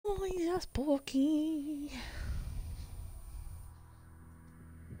Yes, Porky.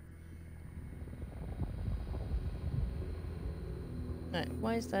 Right,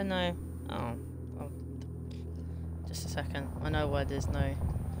 why is there no... Oh, well, just a second. I know why there's no...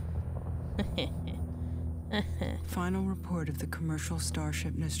 Final report of the commercial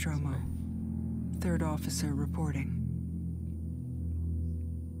starship Nostromo. Third officer reporting.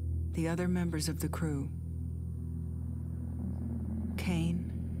 The other members of the crew: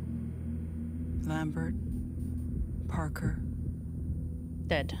 Kane, Lambert, Parker,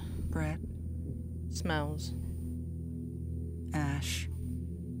 Dead. Brett, Smells. Ash,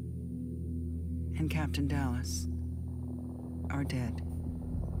 and Captain Dallas are dead.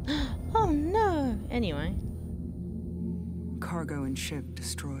 Oh no! Anyway. Cargo and ship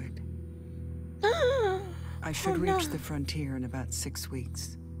destroyed. I should reach the frontier in about 6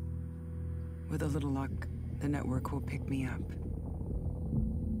 weeks. With a little luck, the network will pick me up.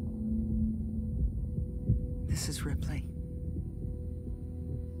 This is Ripley.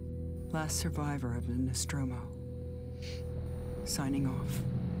 Last survivor of the Nostromo. Signing off.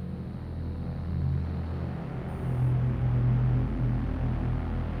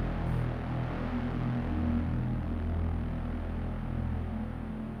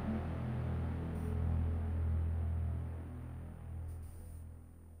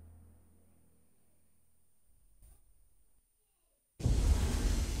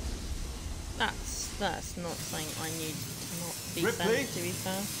 That's not something I need to not be Ripley? sent, to be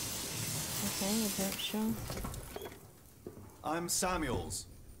fair. Okay, is that sure? I'm Samuels.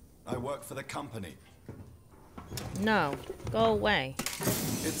 I work for the company. No, go away.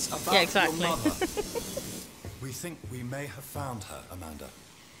 It's about Yeah, exactly. your mother. We think we may have found her, Amanda.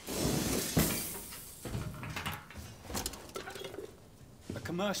 A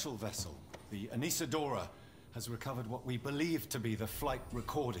commercial vessel, the Anisadora, has recovered what we believe to be the flight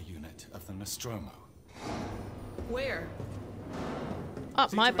recorder unit of the Nostromo. Where?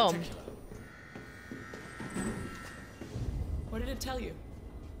 Up my bomb. Reticular. What did it tell you?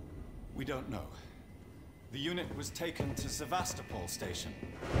 We don't know. The unit was taken to Sevastopol station.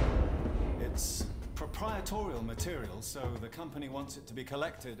 It's proprietorial material, so the company wants it to be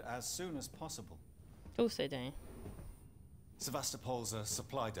collected as soon as possible. Also do. Sevastopol's a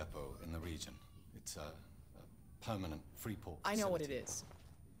supply depot in the region. It's a permanent free port I know what it facility. is.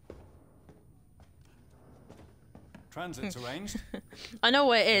 Transit's arranged. I know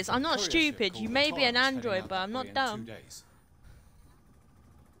what it is. I'm not Courier ship stupid. called You the may be an Torrance heading android, out but that I'm way not in dumb. 2 days.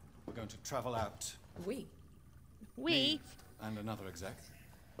 We're going to travel out. We? We? Me and another exec.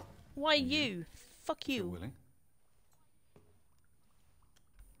 Why you? Fuck If you're you. willing.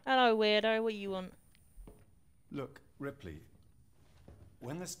 Hello, weirdo. What you want? Look, Ripley.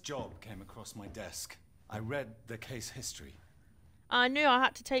 When this job came across my desk, I read the case history. I knew I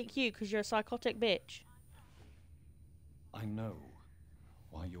had to take you because you're a psychotic bitch. I know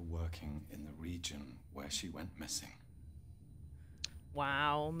why you're working in the region where she went missing.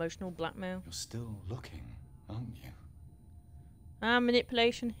 Wow, emotional blackmail. You're still looking, aren't you?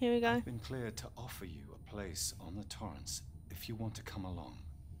 Manipulation. Here we go. I've been cleared to offer you a place on the Torrance if you want to come along.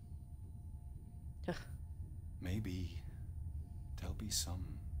 Ugh. Maybe there'll be some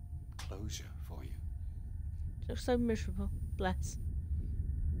closure for you. You're so miserable. Bless.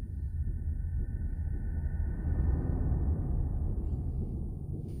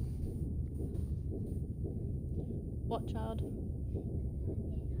 What, child?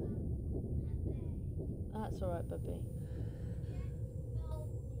 That's alright, Bubby.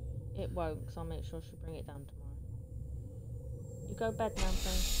 It won't, because I'll make sure she'll bring it down tomorrow. You go to bed now,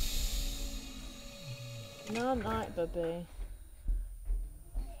 please. No night, Bubby.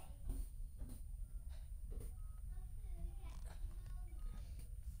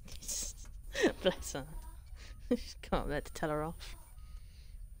 Bless her. She can't let to tell her off.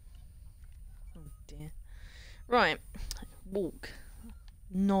 Oh dear. Right. Walk.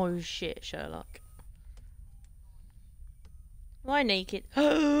 No shit, Sherlock. Am I naked?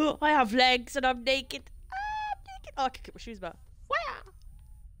 I have legs and I'm naked. Ah, I'm naked. Oh, I can kick my shoes back. Wah!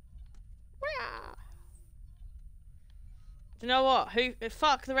 Wah! Do you know what?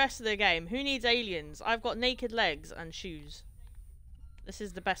 Fuck the rest of the game. Who needs aliens? I've got naked legs and shoes. This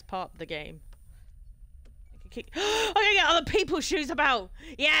is the best part of the game. I can kick. I can get other people's shoes about.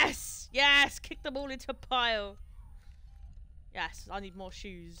 Yes, yes. Kick them all into a pile. Yes, I need more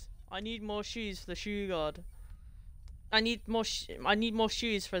shoes. I need more shoes for the shoe god. I need more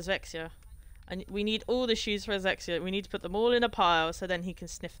shoes for Azvexia. And we need all the shoes for Azvexia. We need to put them all in a pile so then he can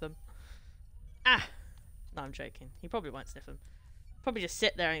sniff them. Ah! No, I'm joking. He probably won't sniff them. Probably just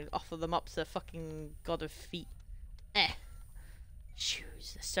sit there and offer them up to the fucking god of feet. Eh.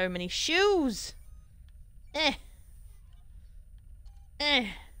 Shoes. There's so many shoes. Eh. Eh.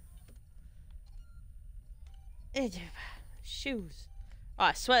 Eh. Shoes. Oh,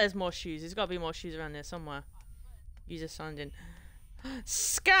 I swear there's more shoes. There's got to be more shoes around there somewhere. User signed in.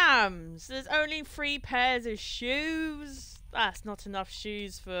 Scams! There's only 3 pairs of shoes. That's not enough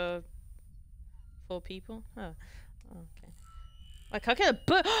shoes for 4 people. Oh, okay. I can kick the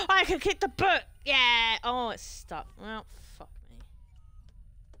boot. I can kick the boot. Yeah. Oh, it's stuck. Well, fuck me.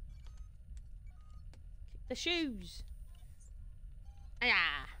 Kick the shoes. Yeah.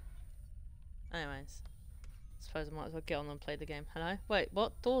 Anyways, I suppose I might as well get on and play the game. Hello. Wait.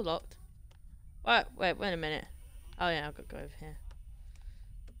 What? Door locked. Wait a minute. Oh yeah, I've got to go over here.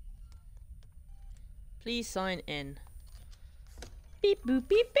 Please sign in. Beep boop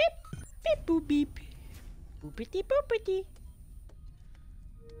beep beep. Beep boop beep. Boopity boopity.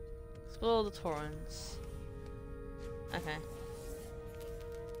 Explore the torrents. Okay.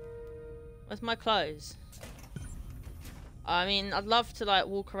 Where's my clothes? I mean, I'd love to like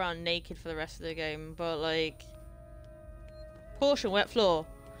walk around naked for the rest of the game, but like... Caution, wet floor.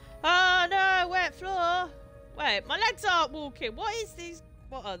 Oh no, wet floor! Wait, my legs aren't walking. What is these?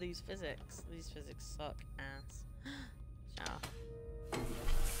 What are these physics? These physics suck ass. Shower.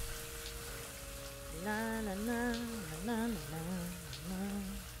 La la la la la la.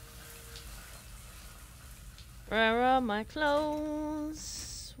 Where are my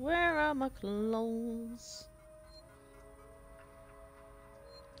clothes? Where are my clothes?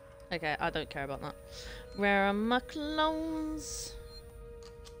 Okay, I don't care about that. Where are my clothes?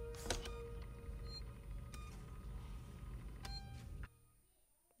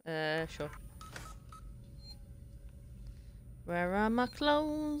 Sure. Where are my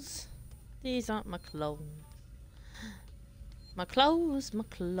clothes? These aren't my clothes. My clothes, my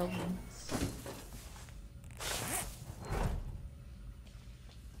clothes.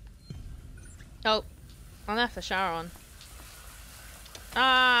 Oh, I left the shower on.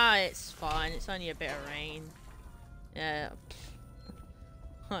 Ah, it's fine. It's only a bit of rain. Yeah.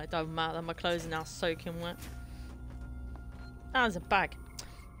 It don't matter. My clothes are now soaking wet. Ah, there's a bag.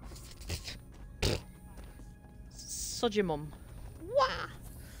 Sod your mum. Wah!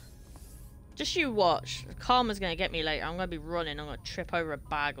 Just you watch. Karma's gonna get me later. I'm gonna be running. I'm gonna trip over a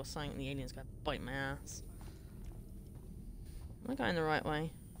bag or something. The alien's gonna bite my ass. Am I going the right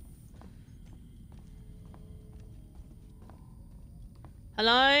way?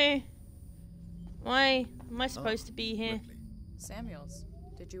 Hello? Why am I supposed to be here? Ripley. Samuels,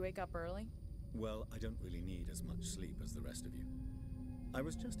 did you wake up early? Well, I don't really need as much sleep as the rest of you. I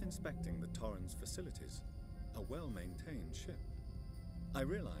was just inspecting the Torrens facilities. A well-maintained ship. I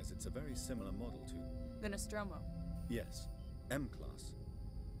realize it's a very similar model to... The Nostromo. Yes, M-class.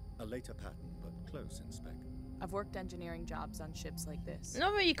 A later pattern, but close in spec. I've worked engineering jobs on ships like this.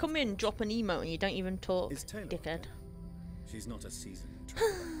 Not where you come in, drop an emote, and you don't even talk, Is Taylor dickhead. okay? She's not a seasoned traveler.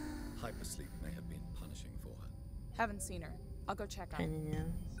 Hypersleep may have been punishing for her. Haven't seen her. I'll go check on her. Yeah.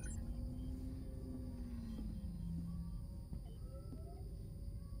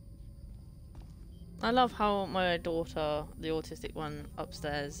 I love how my daughter, the autistic one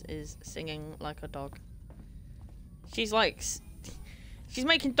upstairs, is singing like a dog. She's like... She's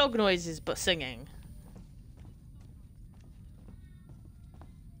making dog noises, but singing.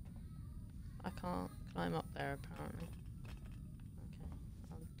 I can't climb up there, apparently. Okay,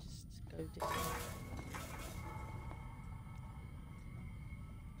 I'll just go different.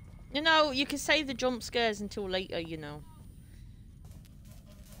 You know, you can save the jump scares until later, you know.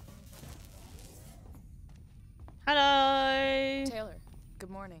 Hello! Taylor, good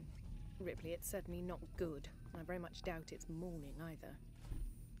morning. Ripley, it's certainly not good. I very much doubt it's morning either.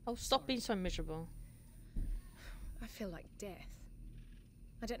 Oh, stop being so miserable. I feel like death.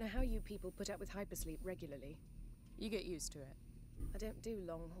 I don't know how you people put up with hypersleep regularly. You get used to it. I don't do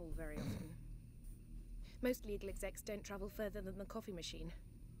long haul very often. Most legal execs don't travel further than the coffee machine.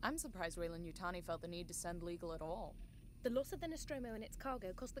 I'm surprised Weyland-Yutani felt the need to send legal at all. The loss of the Nostromo and its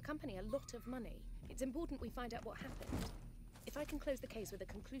cargo cost the company a lot of money. It's important we find out what happened. If I can close the case with a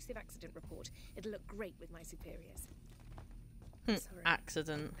conclusive accident report, it'll look great with my superiors. Sorry,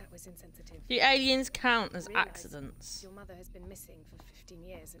 Accident. that was insensitive. Do aliens count as Realise accidents? Your mother has been missing for 15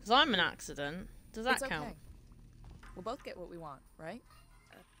 years. Because I'm an accident. Does that It's count? okay. We'll both get what we want, right?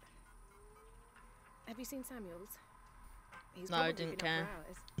 Have you seen Samuels? He's No, I probably didn't been up care. for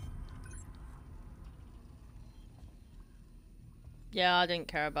hours. Yeah, I didn't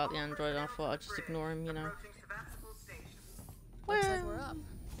care about the android. I thought I'd just ignore him, you know. Looks like we're up.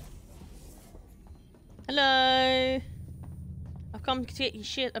 Hello! I've come to get your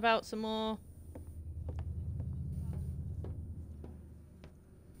shit about some more.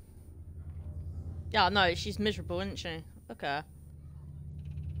 Yeah, no, she's miserable, isn't she? Okay.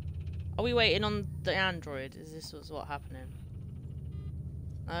 Are we waiting on the android? Is this what's happening?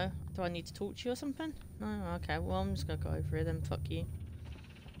 No? Do I need to talk to you or something? No? Okay, well, I'm just gonna go over here then. Fuck you.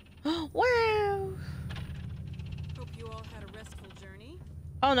 Wow! Hope you all had a restful journey.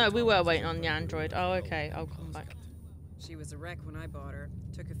 Oh no, we were waiting on the android. Oh, okay, I'll come back. She was a wreck when I bought her.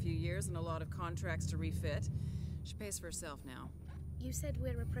 Took a few years and a lot of contracts to refit. She pays for herself now. You said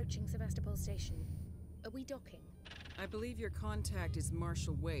we're approaching Sevastopol Station. Are we docking? I believe your contact is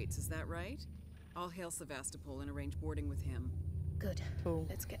Marshal Waits, is that right? I'll hail Sevastopol and arrange boarding with him. Good. Cool.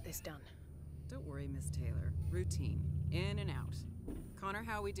 Let's get this done. Don't worry, Miss Taylor. Routine. In and out. Connor,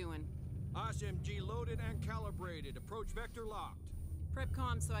 how we doing? SMG loaded and calibrated. Approach vector locked. Prep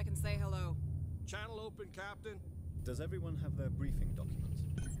comm so I can say hello. Channel open, Captain. Does everyone have their briefing documents?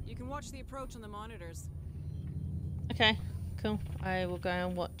 You can watch the approach on the monitors. Okay, cool. I will go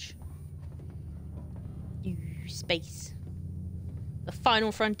and watch. You space. The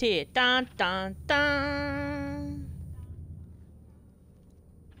final frontier. Dun dun dun.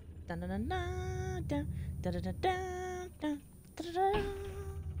 Dun dun dun dun dun dun dun dun dun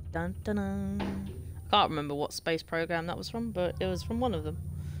dun dun dun. I can't remember what space program that was from, but it was from one of them.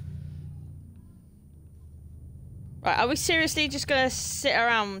 Right, are we seriously just gonna sit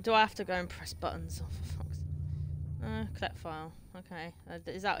around? Do I have to go and press buttons? Oh, for fuck's sake. Collect file. Okay.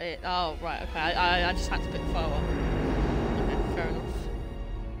 Is that it? Oh, right, okay. I just had to pick the file up. Okay, fair enough.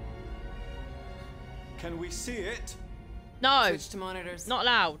 Can we see it? No! Switch to monitors. Not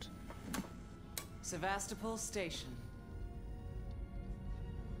allowed. Sevastopol Station.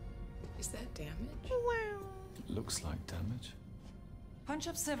 Is that damage? Wow. Looks like damage. Punch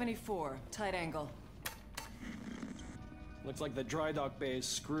up 74. Tight angle. Looks like the dry dock bay is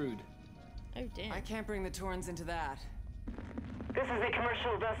screwed. Oh, damn. I can't bring the Torrens into that. This is the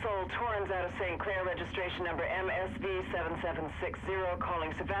commercial vessel Torrens out of St. Clair, registration number MSV7760,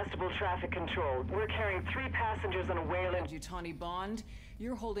 calling Sevastopol Traffic Control. We're carrying 3 passengers on a Wayland. Yutani Bond,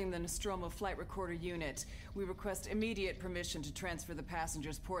 you're holding the Nostromo flight recorder unit. We request immediate permission to transfer the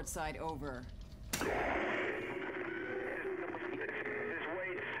passengers port side over. This Waits,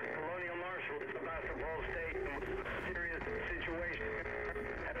 Colonial Marshal, Sevastopol Station. Serious situation.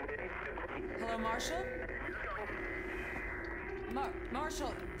 Hello, Marshal?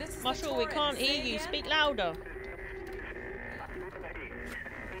 Marshal, this is Marshall, the we Torrens. can't Say hear you. again? Speak louder.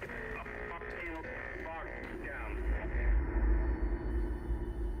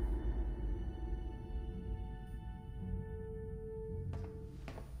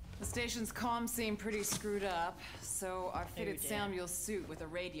 The station's comms seem pretty screwed up, so I fitted dear. Samuel's suit with a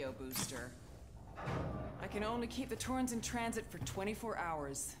radio booster. I can only keep the Torrens in transit for 24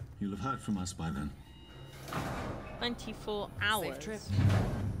 hours. You'll have heard from us by then. 24 hours. Safe trip.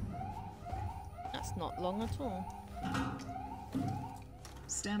 That's not long at all.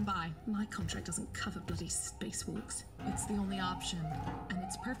 Stand by. My contract doesn't cover bloody spacewalks. It's the only option, and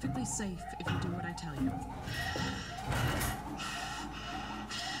it's perfectly safe if you do what I tell you.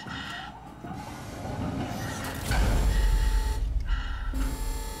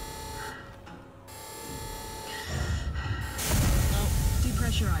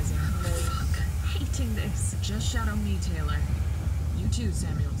 Depressurizing. Fuck. Hating this. Just shadow me, Taylor. You too,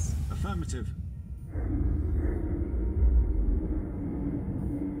 Samuels. Affirmative.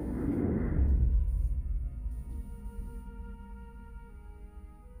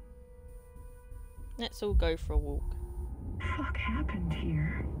 Let's all go for a walk. Fuck happened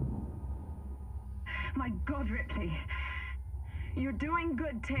here? My God, Ripley. You're doing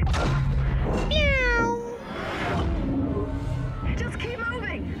good, Taylor. Meow! Just keep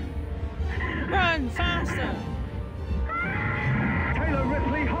moving. Run faster! Taylor,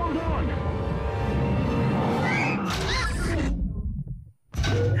 Ripley, hold on!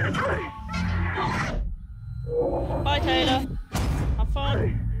 Bye, Taylor. Have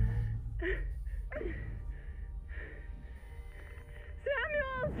fun.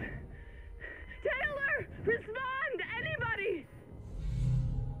 Samuels! Taylor! Respond! Anybody!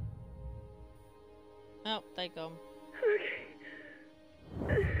 Oh, they gone.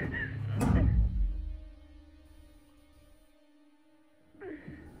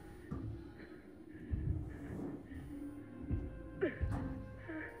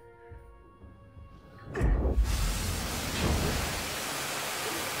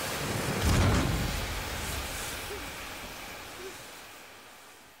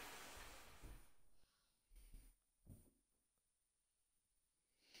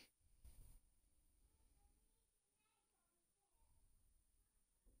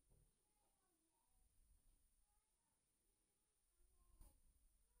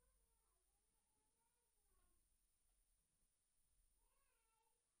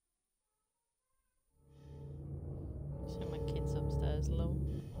 those low.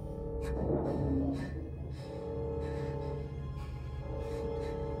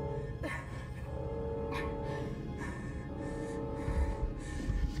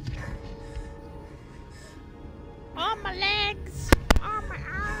 On my legs! On my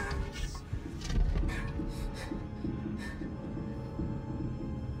arms!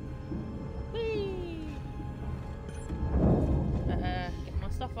 Whee! Get my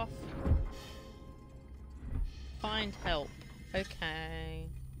stuff off. Find help. Okay.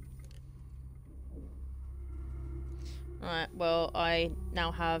 Alright, well, I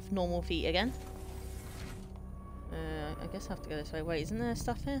now have normal feet again. I guess I have to go this way. Wait, isn't there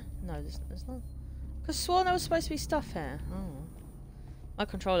stuff here? No, there's not. I could sworn there was supposed to be stuff here. Oh. My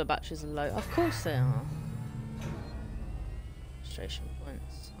controller batteries are low. Of course they are. Registration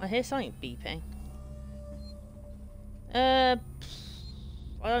points. I hear something beeping. I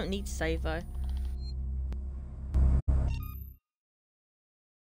don't need to save though.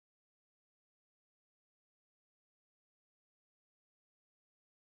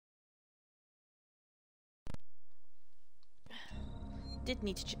 Did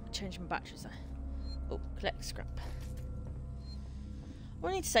need to change my batteries though. Oh, collect scrap.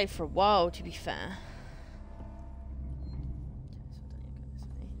 I need to save for a while, to be fair.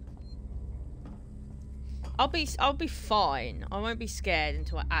 I'll be fine. I won't be scared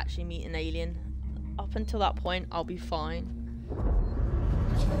until I actually meet an alien. Up until that point, I'll be fine.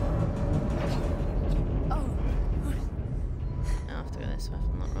 Oh. I have to go this way if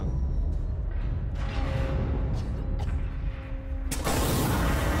I'm not wrong.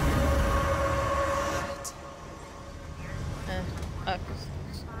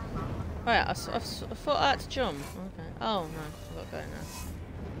 Oh yeah, I thought I had to jump. Okay. Oh no, I've got to go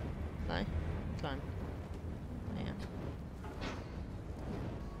now. No? Climb.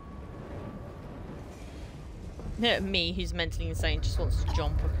 Yeah. Me, who's mentally insane, just wants to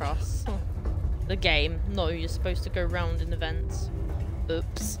jump across the game. No, you're supposed to go round in events.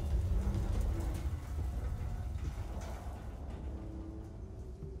 Oops.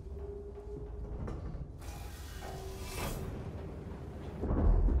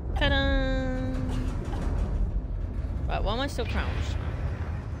 Right, why am I still crouched?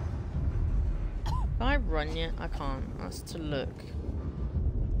 Can I run yet? I can't. That's to look.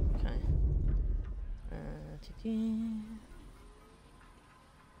 Okay.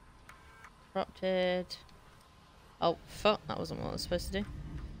 Corrupted. Oh, fuck. That wasn't what I was supposed to do.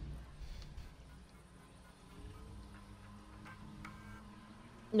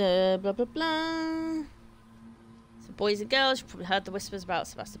 Blah, blah, blah. So, boys and girls, you've probably heard the whispers about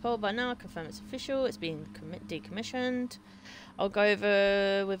Sevastopol by now. I confirm it's official. It's being decommissioned. I'll go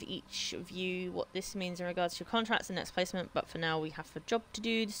over with each of you what this means in regards to your contracts and next placement, but for now we have a job to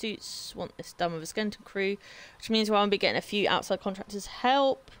do. The suits want this done with a skeleton crew, which means we'll be getting a few outside contractors'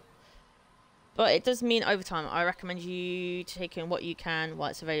 help. But it does mean overtime. I recommend you taking what you can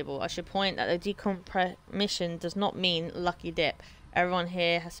while it's available. I should point that the decommission does not mean lucky dip. Everyone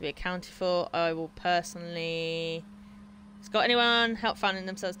here has to be accounted for. I will personally... Has got anyone help finding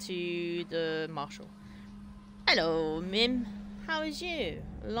themselves to the marshal? Hello, Mim. How is you?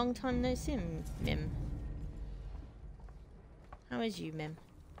 Long time no see, Mim. How is you, Mim?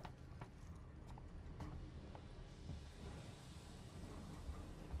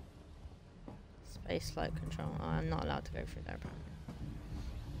 Space flight control. Oh, I'm not allowed to go through there, apparently.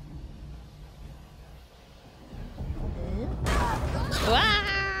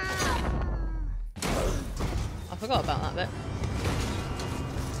 I forgot about that bit.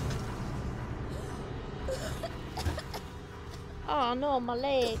 Oh no, my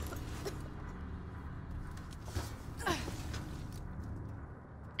leg.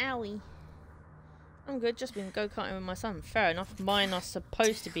 Owie. I'm good, just been go-karting with my son. Fair enough, mine are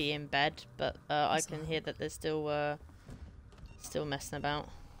supposed to be in bed, but I can hear that they're still messing about.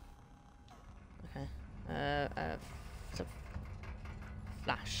 Okay.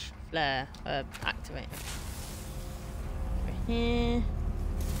 Flare, activate. Over here.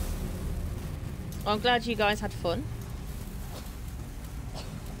 Well, I'm glad you guys had fun.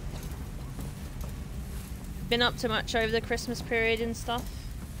 Been up to much over the Christmas period and stuff.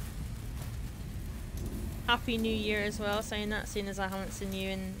 Happy New Year as well, saying that, seeing as I haven't seen you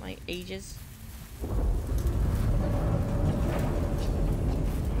in like ages.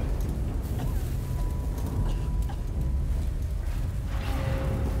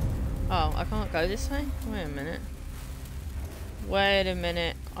 Oh, I can't go this way? Wait a minute. Wait a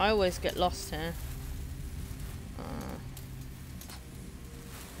minute. I always get lost here.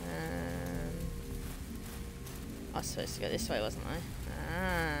 I was supposed to go this way, wasn't I?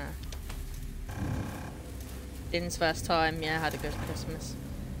 Ah. Din's first time. Yeah, had a good Christmas.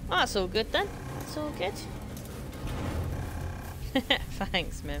 Oh, that's all good then. That's all good.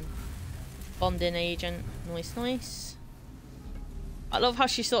 Thanks, Mim. Bonding agent. Nice, nice. I love how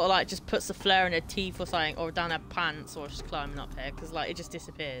she sort of like just puts the flare in her teeth or something, or down her pants, or just climbing up here, because like it just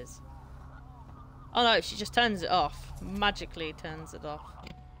disappears. Oh no, she just turns it off. Magically turns it off.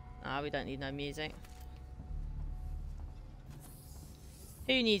 Ah, we don't need no music.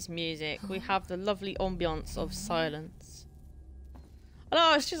 Who needs music? We have the lovely ambiance of silence.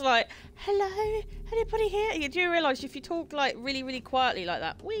 Oh, it's just like, hello, anybody here? You do realise if you talk like really, really quietly like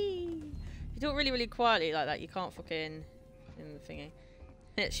that, wee. If you talk really, really quietly like that, you can't fucking in the thingy.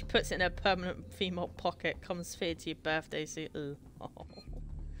 She puts it in her permanent female pocket. Comes fitted to your birthday suit. Oh.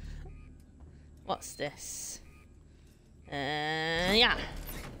 What's this? Yeah.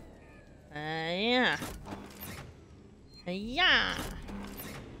 Yeah. Yeah.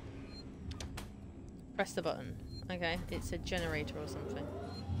 Press the button. Okay, it's a generator or something.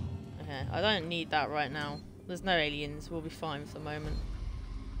 Okay, I don't need that right now. There's no aliens. We'll be fine for the moment.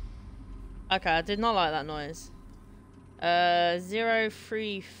 Okay, I did not like that noise.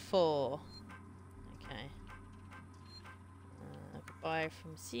 034. Okay. Goodbye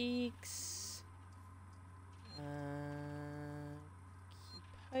from Siegs.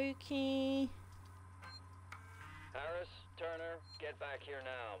 Pokey. Harris, Turner, get back here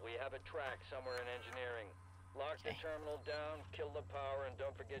now. We have a track somewhere in engineering. Lock the terminal down, kill the power, and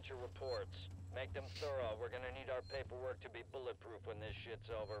don't forget your reports. Make them thorough. We're gonna need our paperwork to be bulletproof when this shit's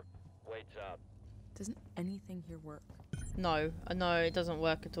over. Waits out. Doesn't anything here work? No, it doesn't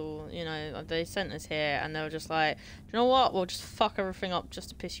work at all. You know, they sent us here and they were just like, do you know what? We'll just fuck everything up just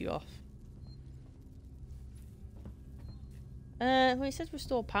to piss you off. Well, it says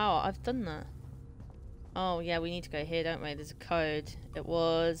restore power. I've done that. Oh, yeah, we need to go here, don't we? There's a code. It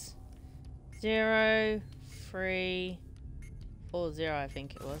was 0340, I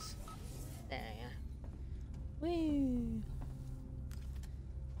think it was. There, yeah. Woo!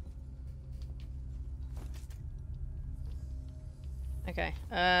 Okay,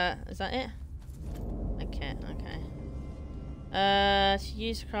 is that it? Okay. To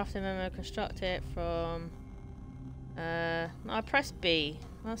use the crafting memo, construct it from... no, I pressed B.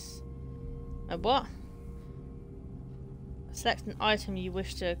 That's... what? Select an item you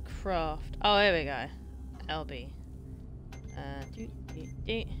wish to craft. Oh, here we go. LB.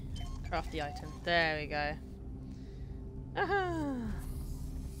 Craft the item. There we go. Aha!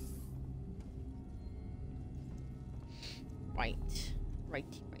 Right. Right.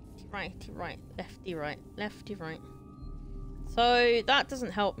 Lefty, right. Lefty, right. So, that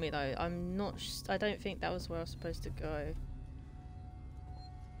doesn't help me, though. I don't think that was where I was supposed to go.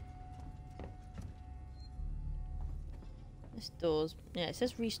 This door's... yeah, it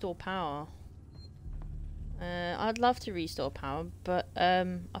says restore power. I'd love to restore power, but,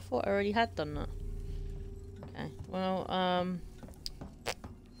 I thought I already had done that. Okay, well,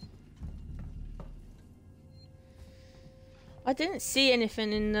 I didn't see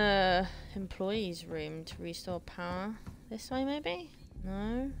anything in the employees' room to restore power. This way, maybe?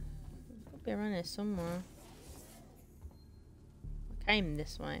 No? It's got to be around here somewhere. I came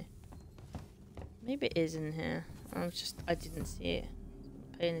this way. Maybe it is in here. I didn't see it.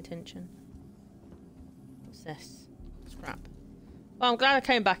 Not paying attention. What's this? Scrap. Well, I'm glad I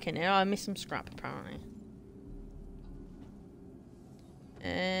came back in here. I missed some scrap, apparently.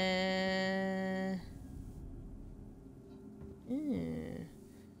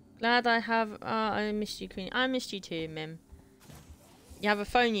 Glad I have... I missed you, Queenie. I missed you too, Mim. You have a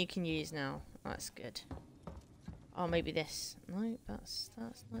phone you can use now. That's good. Oh, maybe this. No, that's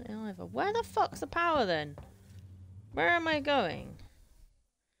not it either. Where the fuck's the power then? Where am I going?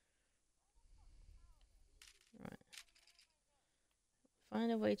 Right.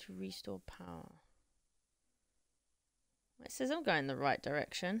 Find a way to restore power. It says I'm going the right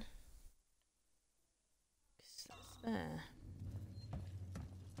direction. That's there.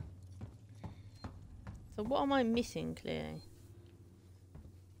 So what am I missing, clearly?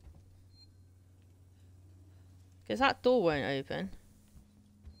 Because that door won't open.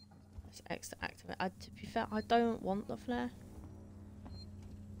 It's X to activate. To be fair, I don't want the flare.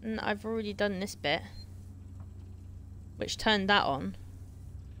 And I've already done this bit. Which turned that on.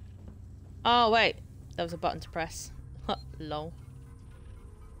 Oh, wait. There was a button to press. Lol.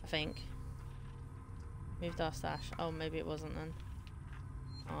 I think. Moved our stash. Oh, maybe it wasn't then.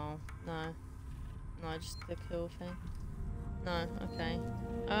 Oh, no. No, just the kill thing. No, okay.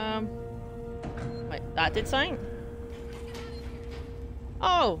 Wait, that did something?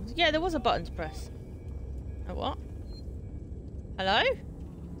 Oh, yeah, there was a button to press. Oh, what? Hello?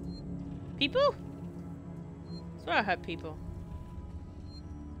 People? Go ahead, people.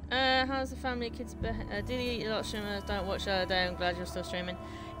 How's the family, kids? Did you eat a lot of streamers? Don't watch the other day. I'm glad you're still streaming.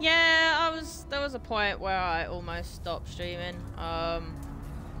 Yeah, there was a point where I almost stopped streaming.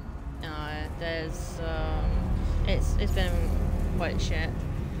 It's been quite shit.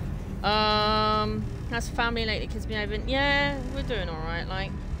 How's family lately? Kids behaving? Yeah, we're doing all right.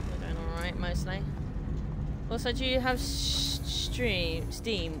 Like, we're doing all right mostly. Also, do you have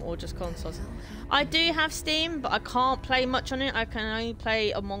Steam or just consoles? I do have Steam, but I can't play much on it. I can only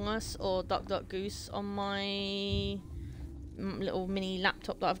play Among Us or Duck Duck Goose on my little mini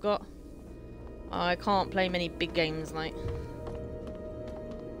laptop that I've got. I can't play many big games like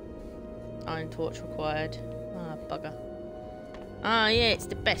Iron Torch required. Ah, bugger. Ah, yeah, it's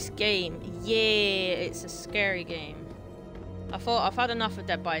the best game. Yeah, it's a scary game. I thought I've had enough of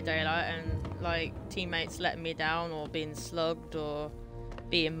Dead by Daylight and like teammates letting me down or being slugged or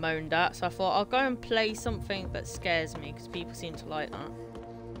being moaned at, so I thought I'll go and play something that scares me because people seem to like that.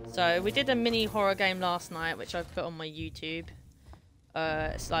 So we did a mini horror game last night which I've put on my YouTube.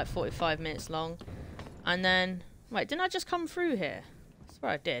 It's like 45 minutes long. And then, wait, didn't I just come through here? I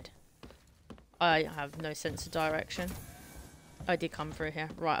swear I did. I have no sense of direction. I did come through here.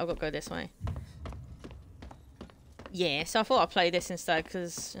 Right, I've got to go this way. Yeah, so I thought I'd play this instead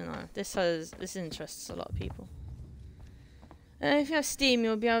because, you know, this interests a lot of people. If you have Steam,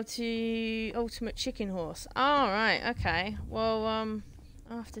 you'll be able to Ultimate Chicken Horse. Oh, right, okay. Well, I'll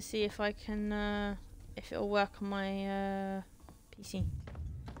have to see if I can, if it'll work on my PC.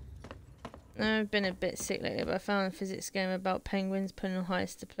 I've been a bit sick lately, but I found a physics game about penguins putting on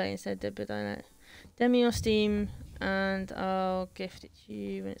heist to play instead of Dead by Daylight. Demo your Steam, and I'll gift it to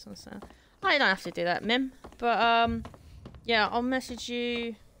you when it's on sale. I don't have to do that, Mim. But yeah, I'll message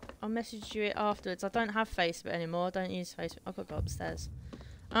you it afterwards. I don't have Facebook anymore. I don't use Facebook. I've got to go upstairs.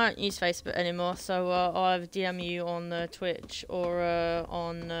 I don't use Facebook anymore, so I'll either DM you on Twitch or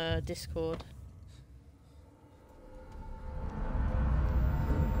on Discord.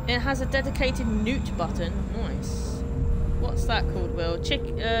 It has a dedicated newt button. Nice. What's that called, Will?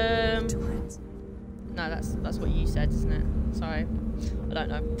 No, that's what you said, isn't it? Sorry. I don't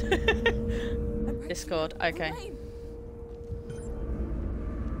know. Discord. Okay.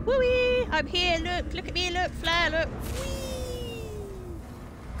 Whee! I'm here, look! Look at me, look! Flare, look! Whee!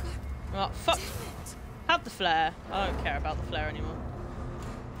 Oh, fuck! Have the flare. I don't care about the flare anymore.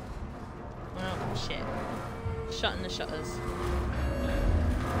 Oh, shit. Shutting the shutters.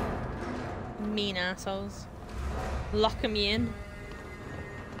 Mean assholes. Locking me in.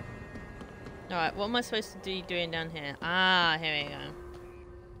 Alright, what am I supposed to be doing down here? Ah, here we go.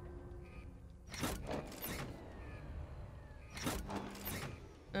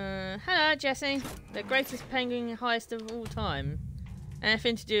 Hello, Jesse. The greatest penguin heist of all time.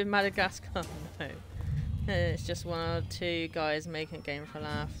 Anything to do with Madagascar? No. It's just one or two guys making a game for a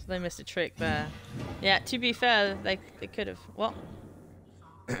laugh. They missed a trick there. Yeah, to be fair, they could have. What?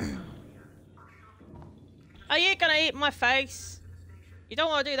 Are you gonna eat my face? You don't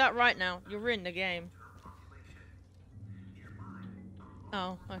want to do that right now. You'll ruin the game.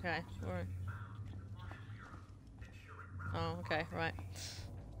 Oh, okay. Alright. Oh, okay, right.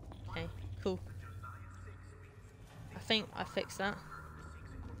 Okay, cool. I think I fixed that.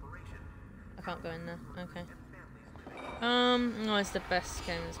 I can't go in there. Okay. No, it's the best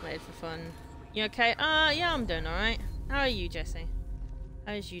game that's made for fun. You okay? Yeah, I'm doing alright. How are you, Jesse?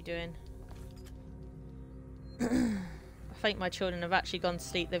 How's you doing? I think my children have actually gone to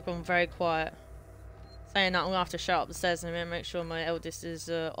sleep. They've gone very quiet. Saying that, I'm going to have to shout up the stairs in a minute and make sure my eldest is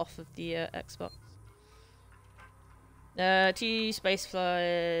off of the Xbox. Two space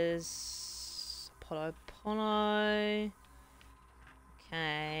flyers. Apollo.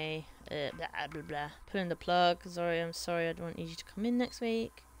 Okay. Blah, blah, blah. Put in the plug. Sorry, I'm sorry. I don't need you to come in next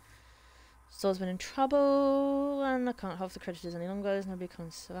week. Store's been in trouble, and I can't have the creditors any longer. There's nobody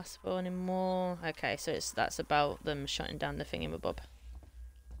coming to Sevastopol anymore. Okay, so that's about them shutting down the thingamabob.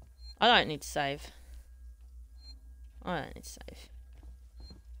 I don't need to save. I don't need to save.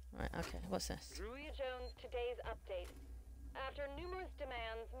 Right, okay, what's this? Julia Jones, today's update. After numerous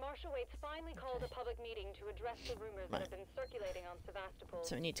demands, Marshal Waits finally called a public meeting to address the rumors that have been circulating on Sevastopol.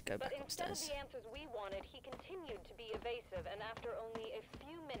 So we need to go back upstairs. But instead of the answers we wanted, he continued to be evasive, and after only a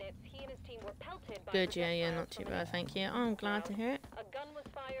few minutes, he and his team were pelted by Good, yeah, not too bad, thank you. Oh, I'm glad to hear it. A gun was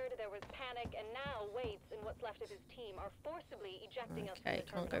fired, there was panic, and now Waits and what's left of his team are forcibly ejecting us from the terminal.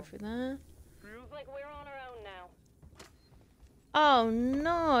 Okay, can't go through there. Feels like we're on our own now. Oh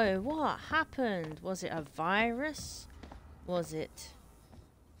no, what happened? Was it a virus? Was it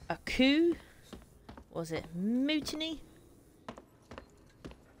a coup? Was it mutiny?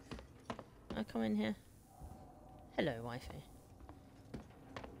 I come in here. Hello, wifey.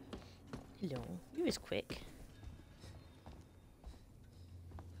 Hello. You was quick.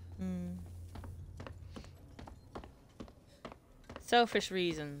 Selfish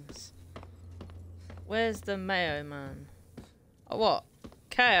reasons. Where's the Mayo man? Oh, what?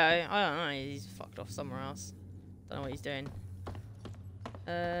 KO? I don't know. He's fucked off somewhere else. Don't know what he's doing.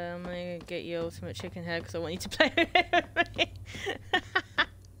 I'm gonna get you ultimate chicken head because I want you to play with me.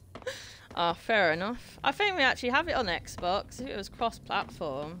 Ah, fair enough. I think we actually have it on Xbox. If it was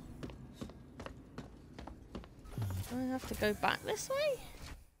cross-platform. Do I have to go back this way?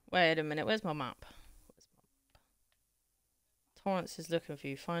 Wait a minute. Where's my map? Torrance is looking for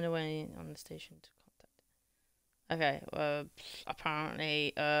you. Find a way on the station to contact. Okay.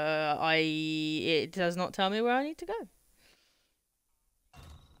 Apparently, it does not tell me where I need to go.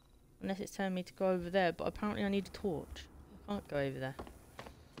 Unless it's telling me to go over there, but apparently I need a torch. I can't go over there.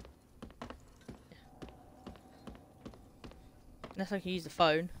 Yeah. Unless I can use the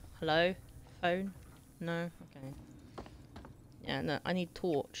phone. Hello? Phone? No? Okay. Yeah, no, I need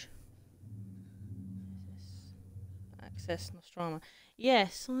torch. Access Nostromo.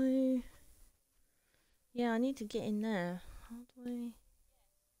 Yes, yeah, I need to get in there. How do I...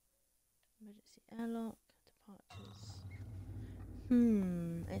 Emergency airlock. Departures.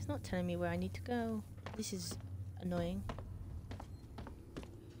 It's not telling me where I need to go. This is annoying.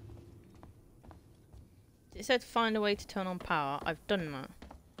 It said find a way to turn on power. I've done that.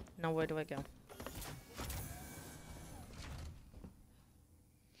 Now where do I go?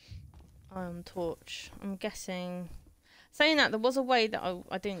 Torch. I'm guessing... Saying that, there was a way that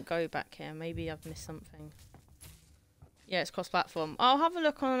I didn't go back here. Maybe I've missed something. Yeah, it's cross-platform. I'll have a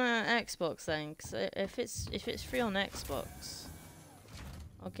look on Xbox then, because if it's free on Xbox,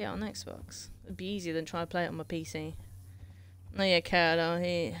 I'll get it on Xbox. It'd be easier than trying to play it on my PC. Oh yeah, Carlo,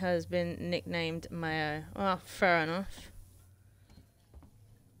 he has been nicknamed Mayo. Oh, fair enough.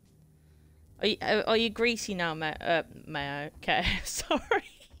 Are you greasy now, Mayo? Okay, sorry.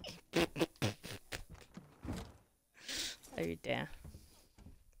 Oh dear.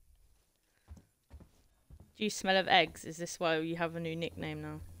 Do you smell of eggs? Is this why you have a new nickname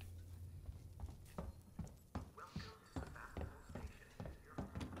now?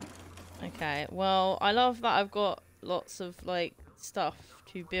 Okay, well, I love that I've got lots of, like, stuff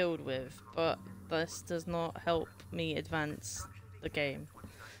to build with, but this does not help me advance the game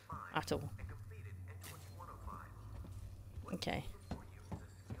at all. Okay.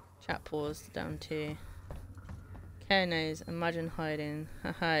 Chat paused down to... knows, imagine hiding.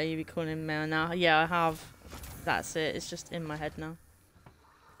 Haha, you be calling him Mel now. Yeah, I have. That's it. It's just in my head now.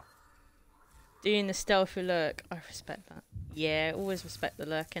 Doing the stealthy lurk. I respect that. Yeah, always respect the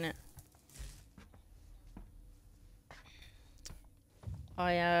lurk, innit?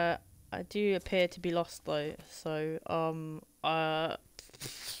 I do appear to be lost though, so I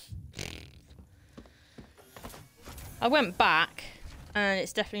went back and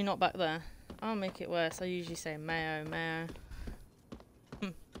it's definitely not back there. I'll make it worse. I usually say Mayo, Mayo.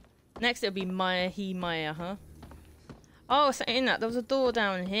 Next it'll be Maya, he, Maya, huh? Oh, saying that, there was a door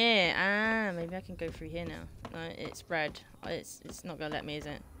down here. Ah, maybe I can go through here now. No, it's red. It's not gonna let me, is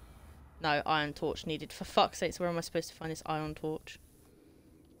it? No, iron torch needed. For fuck's sake, where am I supposed to find this iron torch?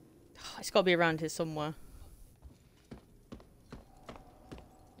 Oh, it's gotta be around here somewhere.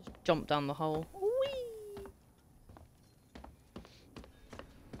 Just jump down the hole. Whee!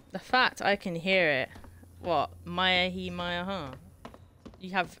 The fact I can hear it. What? Maya, he, Maya, huh?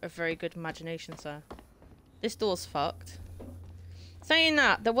 You have a very good imagination, sir. This door's fucked. Saying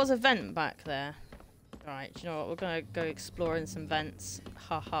that, there was a vent back there. Right, do you know what? We're gonna go exploring some vents.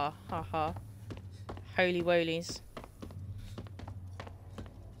 Ha ha, ha ha. Holy wolies.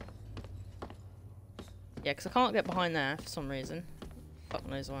 Yeah, because I can't get behind there for some reason. Fuck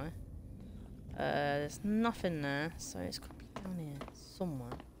knows why. There's nothing there, so it's got to be down here somewhere.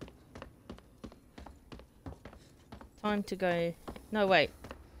 Time to go... No, wait.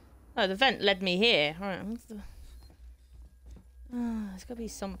 No, the vent led me here. Alright, what's the... there's got to be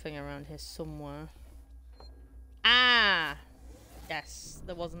something around here somewhere. Ah! Yes,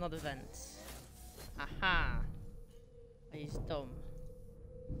 there was another vent. Aha! He's dumb.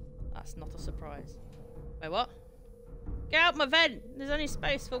 That's not a surprise. Wait, what? Get out my vent! There's only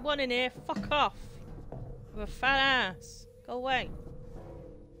space for one in here. Fuck off! With a fat ass. Go away.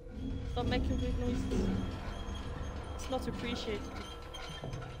 Stop making weird noises. It's not appreciated.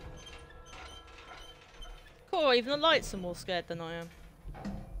 Cool, even the lights are more scared than I am.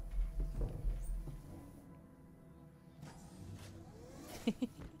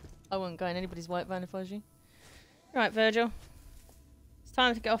 I wouldn't go in anybody's white van if I was you. Right, Virgil. It's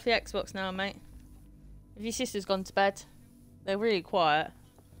time to get off the Xbox now, mate. Have your sisters gone to bed? They're really quiet.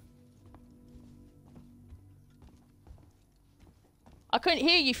 I couldn't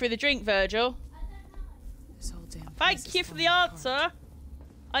hear you through the drink, Virgil. This whole damn Thank you for the answer.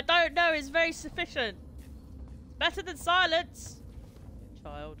 I don't know is very sufficient. Better than silence.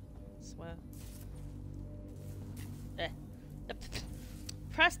 Child, I swear.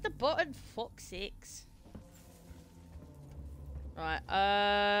 Press the button, fuck sakes. Right,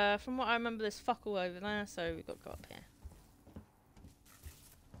 from what I remember, there's fuck all over there, so we've got to go up here.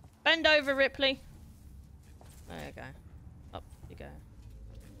 Bend over, Ripley. There you go. Up you go.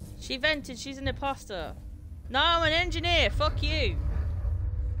 She vented, she's an imposter. No, I'm an engineer, fuck you.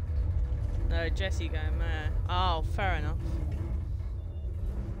 No, Jesse going there. Oh, fair enough.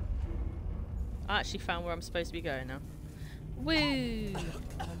 I actually found where I'm supposed to be going now. Woo!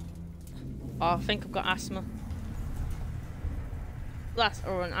 Oh, I think I've got asthma. That's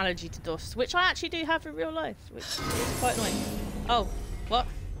or an allergy to dust, which I actually do have in real life, which is quite annoying. Oh, what?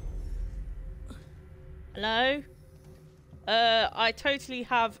 Hello? I totally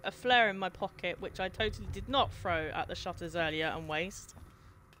have a flare in my pocket, which I totally did not throw at the shutters earlier and waste.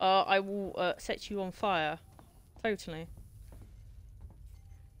 I will set you on fire. Totally.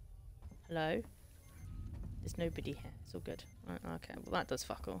 Hello? There's nobody here. It's all good. Right, okay, well that does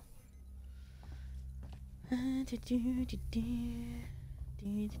fuck all.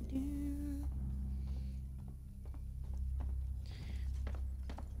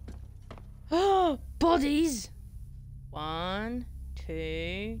 Oh, bodies! 1,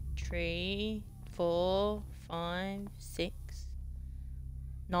 2, 3, 4, 5, 6,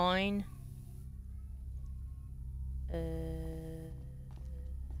 9.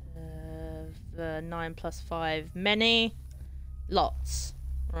 9 plus 5. Many lots.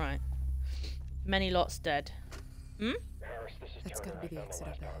 Right. Many lots dead. Hmm? That's gotta be the exit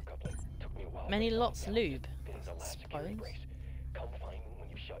up ahead. Many lots lube. Suppose.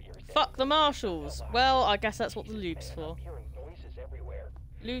 Fuck the marshals. Well, I guess that's what the lube's for.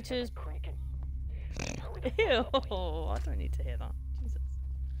 Looters. Ew, I don't need to hear that. Jesus.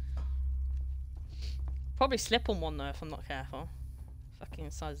 Probably slip on one though if I'm not careful. Fucking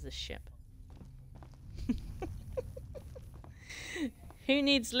size of this ship. Who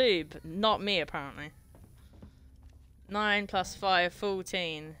needs lube? Not me, apparently. 9 plus 5,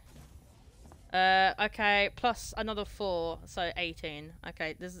 14. Okay, plus another 4, so 18.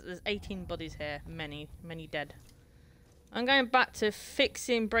 Okay, there's 18 bodies here. Many dead. I'm going back to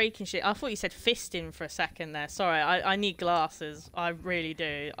fixing, breaking shit. I thought you said fisting for a second there. Sorry, I need glasses. I really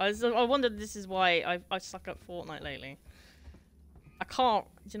do. I wondered this is why I suck at Fortnite lately. I can't.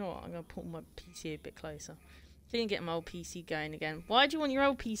 Do you know what? I'm going to put my PC a bit closer. Didn't get my old PC going again. Why do you want your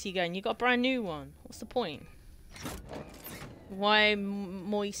old PC going? You got a brand new one. What's the point? Why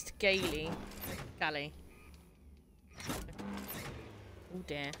moist galley? Oh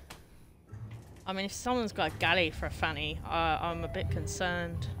dear. I mean, if someone's got a galley for a fanny, I'm a bit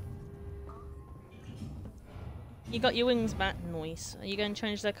concerned. You got your wings back, noise. Are you going to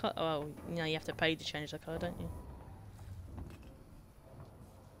change their colour? Oh, no, you have to pay to change their colour, don't you?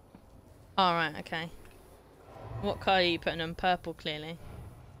 Alright, okay. What colour are you putting on? Purple, clearly.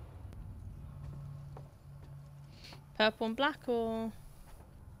 Purple and black, or...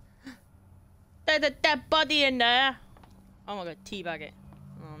 There's a dead body in there! Oh my god, teabag it.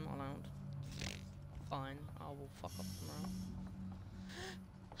 Oh, I'm not allowed. Fine, I will fuck up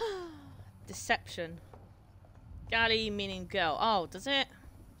tomorrow. Deception. Galley meaning girl. Oh, does it?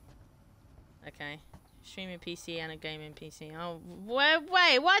 Okay. Streaming PC and a gaming PC. Oh,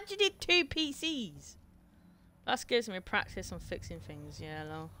 wait, why'd you need 2 PCs? That gives me practice on fixing things, yeah,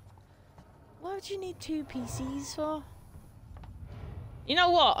 lol. What would you need 2 PCs for? You know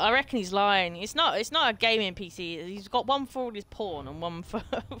what? I reckon he's lying. It's not a gaming PC. He's got one for all his porn and one for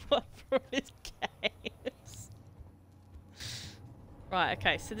one for all his games. Right,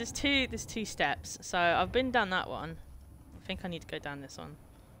 okay, so there's two steps. So I've been down that one. I think I need to go down this one.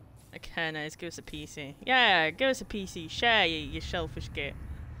 Okay, no, let's give us a PC. Yeah, give us a PC. Share your shellfish git.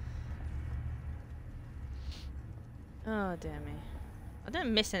 Oh, dear me. I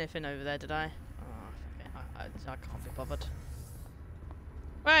didn't miss anything over there, did I? Oh, okay. I can't be bothered.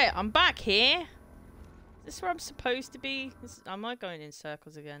 Right, I'm back here. Is this where I'm supposed to be? Am I going in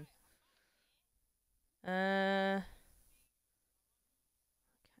circles again? Okay.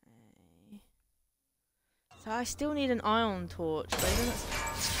 So I still need an ion torch, but it doesn't...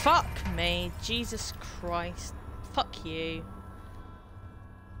 Fuck me, Jesus Christ. Fuck you.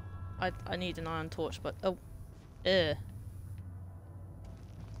 I need an ion torch, but... Oh.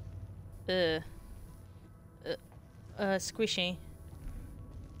 Squishy.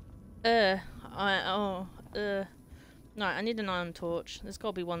 No, I need an iron torch. There's got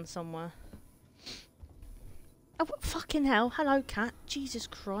to be one somewhere. Oh, what fucking hell. Hello, cat. Jesus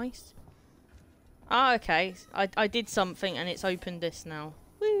Christ. Oh, okay. I did something and it's opened this now.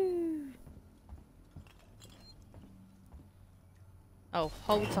 Woo! Oh,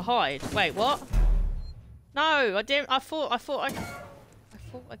 hold to hide. Wait, what? No, I didn't. I thought I could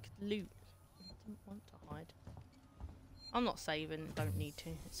loot. I didn't want to hide. I'm not saving. Don't need to.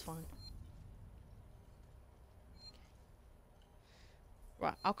 It's fine.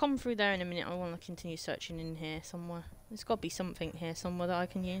 Right, I'll come through there in a minute. I want to continue searching in here somewhere. There's got to be something here somewhere that I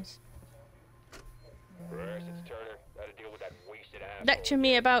can use. Lecture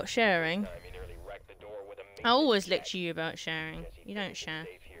me about sharing. I always lecture you about sharing. You don't share.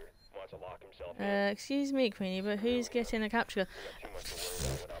 Excuse me, Queenie, but who's getting a capture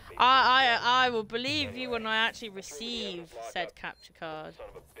card? I will believe you when I actually receive said capture card.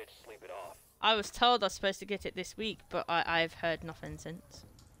 I was told I was supposed to get it this week, but I've heard nothing since.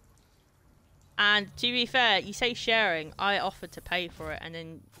 And to be fair, you say sharing. I offered to pay for it, and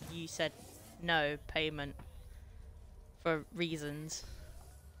then you said no payment for reasons.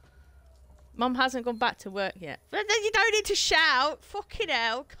 Mum hasn't gone back to work yet. But then you don't need to shout. Fucking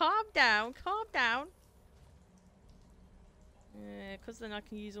hell. Calm down. Calm down. Because then I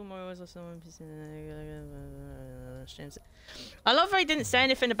can use all my oils or someone. I love how he didn't say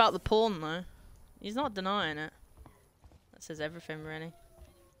anything about the porn, though. He's not denying it. That says everything, really.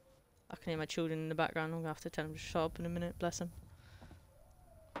 I can hear my children in the background. I'm going to have to tell them to shut up in a minute. Bless them.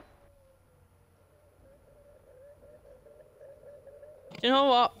 Do you know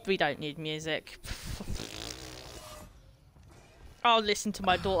what? We don't need music. I'll listen to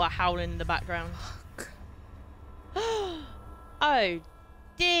my daughter howling in the background. Oh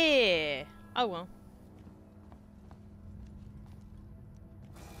dear. Oh well.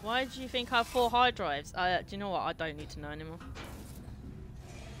 Why do you think I have 4 hard drives? Do you know what? I don't need to know anymore.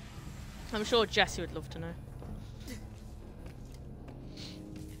 I'm sure Jesse would love to know.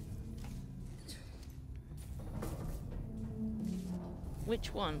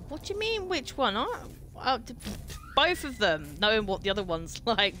 Which one? What do you mean, which one? Both of them, knowing what the other one's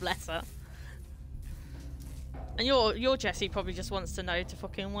like, bless her. And your Jesse probably just wants to know to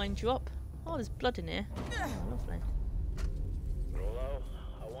fucking wind you up. Oh, there's blood in here. Oh, lovely. Hello,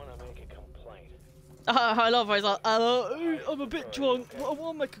 I want to make a complaint. I love how he's like, I'm a bit drunk, but I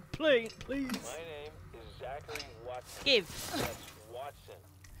want to make a complaint, please. My name is Zachary Watson. Give. That's Watson.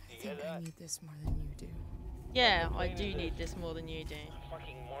 Do you get that? I need this more than you do. Yeah, I do need this more than you do.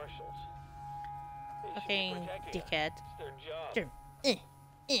 Fucking marshals. Fucking dickhead. It's their job. Something's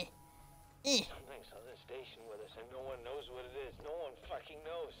on the station with us and no one knows what it is. No one fucking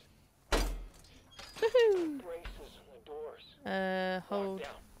knows. Woohoo! Braces on the doors. Hold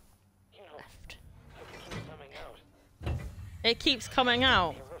down. You know, left. it keeps coming out. It keeps coming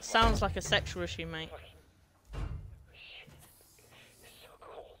out. Sounds like a sexual issue, mate.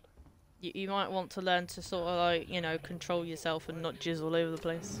 You might want to learn to sort of like, you know, control yourself and not jizz all over the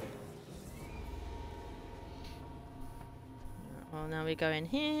place. Well, now we go in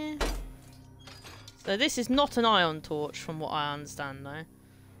here. So this is not an ion torch from what I understand though.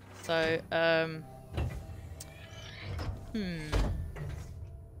 So,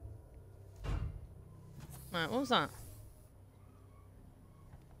 Right, what was that?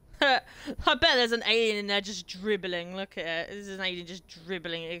 I bet there's an alien in there just dribbling. Look at it. This is an alien just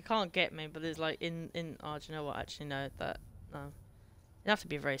dribbling. It can't get me, but there's like oh, do you know what? Actually, no, no. It'd have to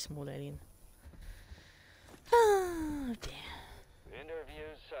be a very small alien. Oh dear. Interview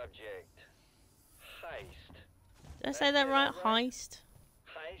subject. Heist. Did I say that right? Heist?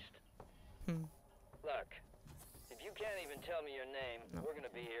 Heist? Look, if you can't even tell me your name, we're gonna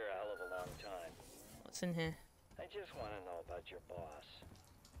be here a hell of a long time. What's in here? I just want to know about your boss.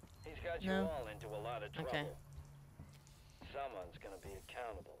 He's got you all into a lot of trouble. Okay. Someone's gonna be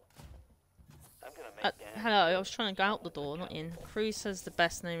accountable. I'm gonna make hello, I was trying to go out the door, not in. Cruz says the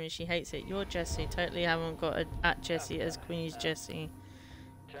best name and she hates it. You're Jesse. Totally haven't got a at Jesse as Queenie's Jesse.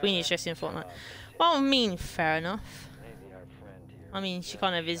 Queenie's Jesse in Fortnite. Well, I mean, fair enough. I mean, she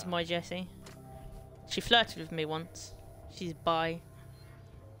kind of is my Jesse. She flirted with me once. She's bi.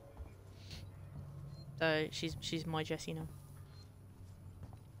 So she's my Jesse now.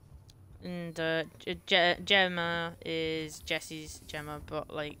 And Gemma is Jesse's Gemma,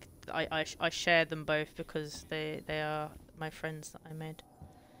 but like I share them both because they are my friends that I made.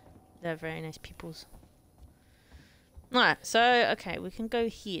 They're very nice peoples. Alright, so okay, we can go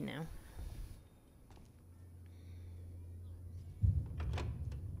here now.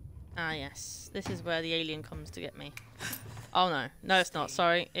 Ah yes, this is where the alien comes to get me. Oh no, no it's not.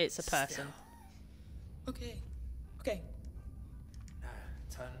 Sorry, it's a person. Okay. Okay. Now,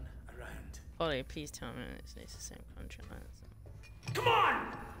 turn around. Ollie, please tell me it's the same country. Come on!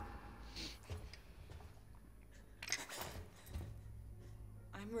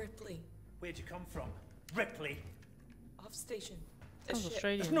 I'm Ripley. Where'd you come from? Ripley? Off station. Sounds ship.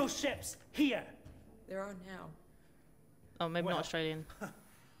 Australian. There's no ships here. There are now. Oh, maybe Well, not Australian.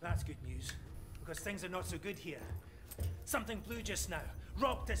 That's good news, because things are not so good here. Something blue just now.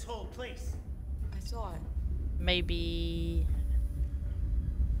 Robbed this whole place. I saw it. Maybe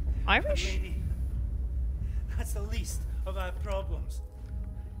Irish? Lady, that's the least of our problems.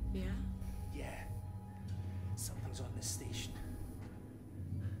 Yeah? Yeah. Something's on this station.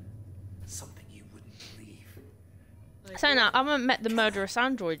 Something you wouldn't believe. Saying that, I haven't met the murderous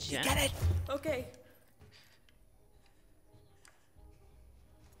androids yet. Get it? Okay.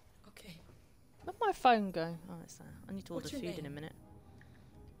 Okay. Where'd my phone go? Oh, it's there. I need to order What's your food in a name? minute.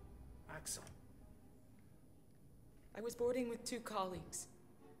 Axel. I was boarding with 2 colleagues.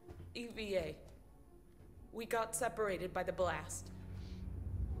 EVA. We got separated by the blast.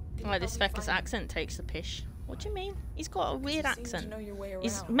 Can you Like this help me feckus find- accent takes the pish. What do you mean? He's got a weird you seem to accent. know your way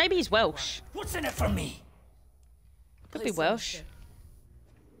He's around. maybe he's Welsh. What's in it for me? Could be Place on the Welsh. ship.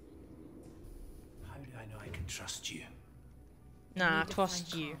 How do I know I can trust you? Nah, I need to trust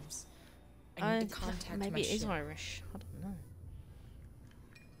find you. comms. I need to contact maybe my it is ship. Irish. I don't know.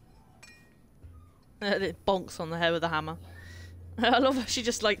 It bonks on the head with a hammer. I love how she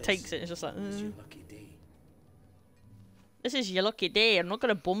just like takes it and it's just like. It's your lucky day. This is your lucky day. I'm not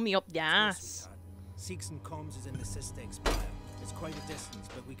gonna bum me up the ass. Seeks and comms is in the Systex Spire. It's quite a distance,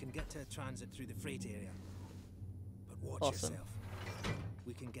 but we can get to transit through the freight area. But watch Awesome. yourself.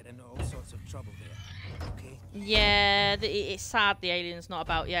 We can get into all sorts of trouble there. Okay? Yeah, it's sad the alien's not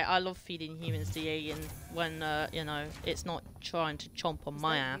about. Yeah, I love feeding humans the alien when you know it's not trying to chomp on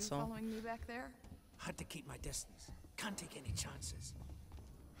my asshole. Following me back there? Had to keep my distance. Can't take any chances.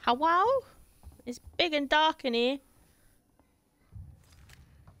 Hello? It's big and dark in here.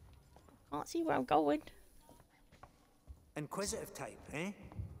 Can't see where I'm going. Inquisitive type, eh?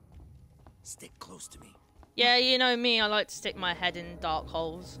 Stick close to me. Yeah, you know me. I like to stick my head in dark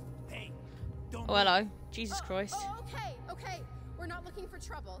holes. Hey, don't. Oh, hello. Jesus Christ. Okay. We're not looking for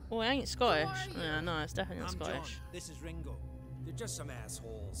trouble. Oh, it ain't Scottish. Yeah, no, it's definitely not I'm Scottish. John. This is Ringo. They're just some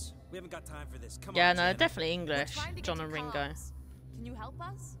assholes. We haven't got time for this. Come Yeah, on. no, Jenna. definitely English. Trying to get John to and Ringo. comms. Can you help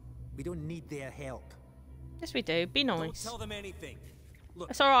us? We don't need their help. Yes, we do. Be Don't nice. tell them anything. Look,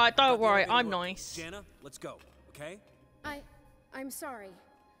 It's alright. got Don't the worry. elevator I'm working. nice. Jenna, let's go. Okay? I'm sorry.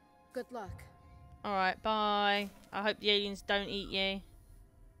 Good luck. Alright, bye. I hope the aliens don't eat you.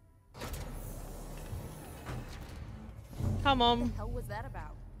 Come What on, the hell was that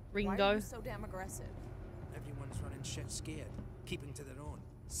about? Why are Ringo. you so damn aggressive? Everyone's running shit scared, keeping to their own.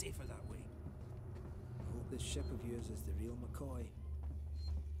 Safer that way. I hope this ship of yours is the real McCoy.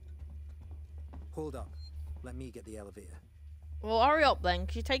 Hold up. Let me get the elevator. Well, hurry up then,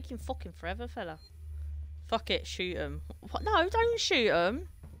 'cause you're taking fucking forever, fella. Fuck it, shoot him. What? No, don't shoot him.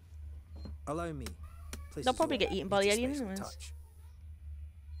 Allow me. Place They'll is probably all get eaten by the empty aliens space with anyways. touch.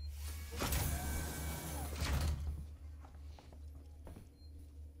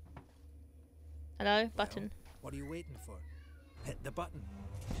 Hello, button. What are you waiting for? Hit the button.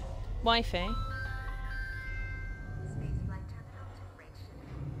 Wi-Fi.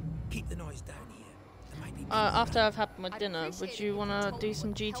 Keep the noise down here. There might be After I've had my dinner, would you want to do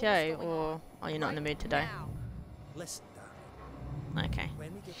some GTA, or are you not in the mood today? Listen, darling. Okay.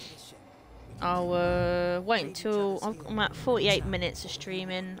 When we get to the ship, I'll wait until I'm at 48 minutes of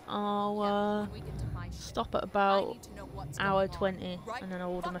streaming. I'll stop at about hour 20, and then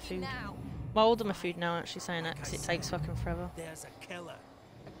I'll order my food. Well, I'll order my food now, actually saying that, because it takes fucking forever. there's a killer.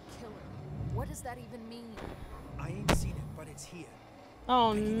 A killer. What does that even mean? I ain't seen it, but it's here.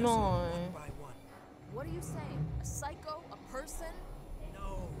 Oh Picking us no. off one by one. What are you saying? A psycho? A person?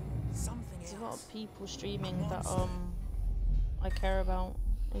 No, something There's else. a lot of people streaming that I care about.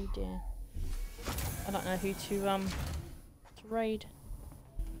 Oh dear. I don't know who to raid.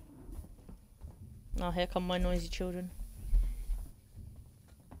 Oh, here come my noisy children.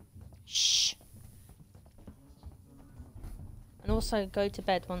 Shh. And also go to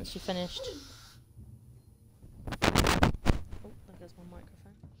bed once you're finished. Oh, there goes my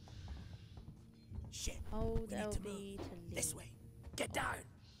microphone. Shit. Hold We need to LB move. to leave. This way. Get down.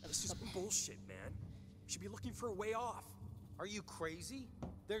 This is bullshit, man. You should be looking for a way off. Are you crazy?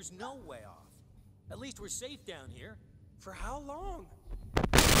 There's no way off. At least we're safe down here. For how long?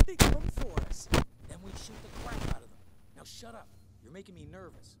 They come for us. Then we shoot the crap out of them. Now shut up. You're making me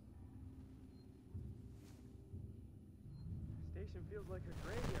nervous. Station feels like a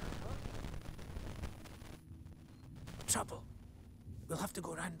graveyard, huh? trouble. We'll have to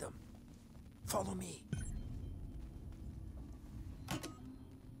go round them. Follow me. We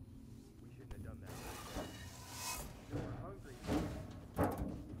shouldn't have done that. We were hungry. Man,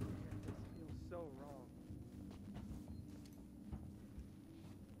 this feels so wrong.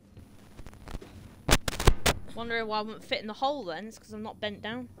 Wondering why I wouldn't fit in the hole then. It's because I'm not bent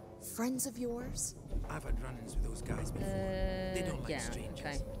down. Friends of yours? I've had run-ins with those guys before. They don't like strangers.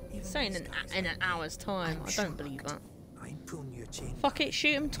 Okay. Saying in an hour's time. I don't believe that. I'm pulling your chain. Fuck it,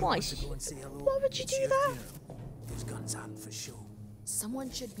 shoot him twice. Why would you do that? Those guns aren't for show. Someone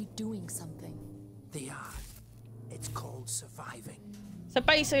should be doing something. They are. It's called surviving. So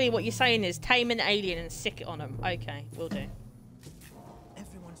basically what you're saying is tame an alien and sick it on them. Okay, we'll do.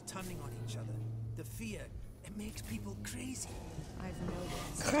 Everyone's turning on each other. The fear, it makes people crazy. I've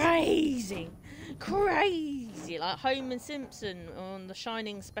noticed. Crazy! Crazy! Like Homer Simpson on the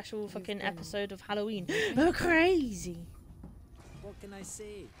Shining special fucking episode of Halloween. Oh, crazy! What can I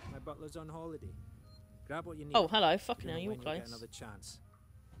say? My butler's on holiday. Grab what you need. Oh, hello. Fucking hell, you were Get close. another chance.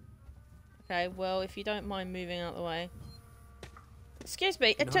 Okay, well, if you don't mind moving out of the way. Excuse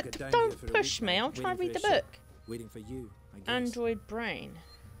me, Been hunkered down here don't for a push week me. now, I'm trying to waiting read for the a ship. book. Waiting for you, I guess. Android brain.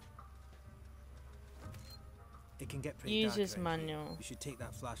 It can get pretty User's dark around here. manual. You should take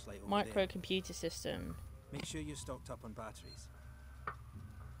that flashlight over there. Microcomputer system. Make sure you're stocked up on batteries.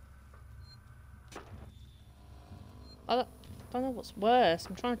 I don't know what's worse.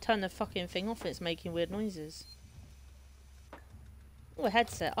 I'm trying to turn the fucking thing off and it's making weird noises. Oh, a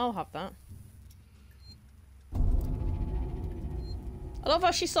headset. I'll have that. I love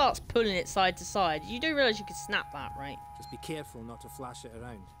how she starts pulling it side to side. You do realise you can snap that, right? Just be careful not to flash it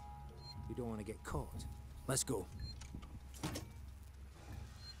around. You don't want to get caught. Let's go.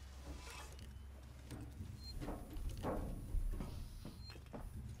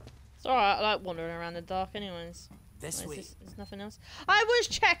 It's alright, I like wandering around the dark anyways. This way. There's nothing else. I was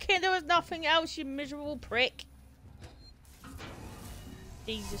checking, there was nothing else, you miserable prick.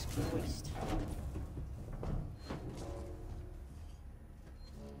 Jesus Christ.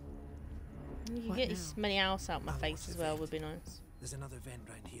 You can What get now? as many else out my I'll face watch as the well, vent. would be nice. There's another vent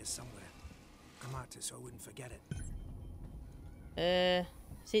round here somewhere. I marked it so I wouldn't forget it.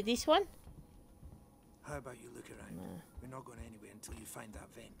 Is it this one? How about you look around? No. We're not going anywhere until you find that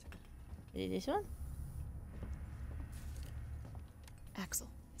vent. Is it this one? Axel,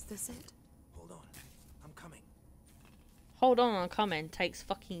 is this it? Hold on. I'm coming. Hold on, I'm coming. Takes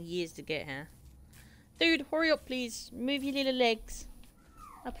fucking years to get here. Dude, hurry up please. Move your little legs.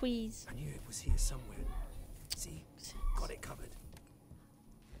 Up please. I knew it was here somewhere. See? Got it covered.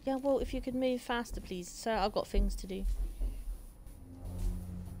 Yeah, well, if you could move faster please, sir. I've got things to do.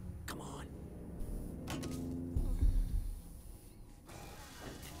 Come on.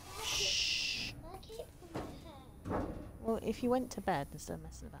 Shh. Well, if you went to bed instead of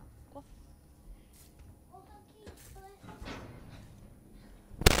messing about. Go off.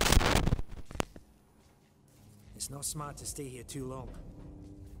 It's not smart to stay here too long.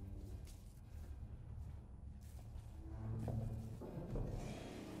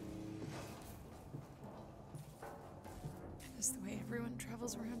 Is the way everyone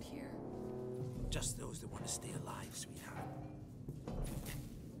travels around here? Just those that want to stay alive, sweetheart.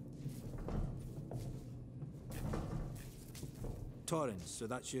 Torrens, so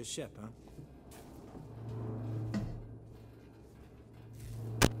that's your ship, huh?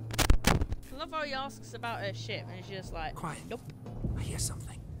 I love how he asks about her ship and she's just like, Quiet. Nope. I hear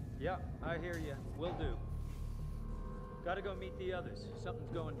something. Yeah, I hear you. Will do. Gotta go meet the others.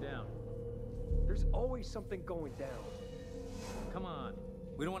 Something's going down. There's always something going down. Come on.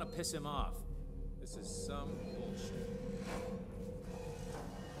 We don't want to piss him off. This is some bullshit.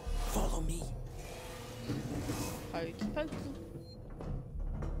 Follow me. Pokey pokey.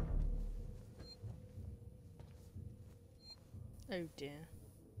 Oh dear.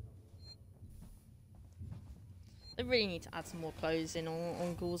 They really need to add some more clothes in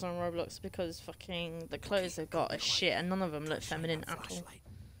on Ghouls on Roblox because fucking the clothes they've got are shit and none of them look feminine at all.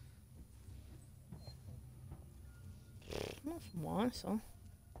 Not from what I saw.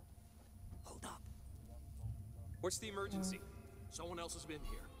 Hold up. What's the emergency? Someone else has been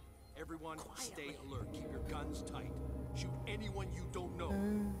here. Everyone, stay alert. Keep your guns tight. Shoot anyone you don't know.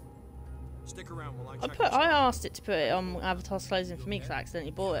 Stick around while I check. I asked it to put it on Avatar's closing for me because I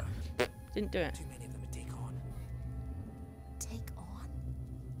accidentally bought it. Didn't do it. Too many of them to take on. Take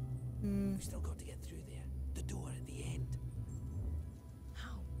on? We've still got to get through there. The door at the end.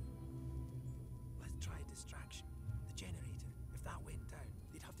 How? Let's try a distraction. The generator. If that went down,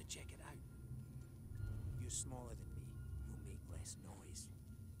 they'd have to check it out. You're smaller than me. You'll make less noise.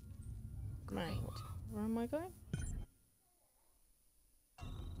 Mate, where am I going?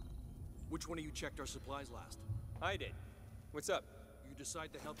 Which one of you checked our supplies last? I did. What's up? You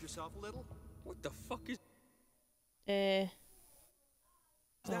decide to help yourself a little? What the fuck is Well,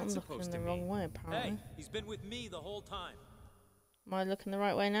 that I'm supposed looking to the mean? wrong way, apparently. Hey, he's been with me the whole time. Am I looking the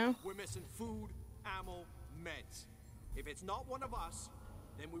right way now? We're missing food, ammo, meds. If it's not one of us,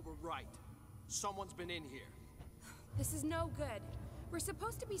 then we were right. Someone's been in here. This is no good. We're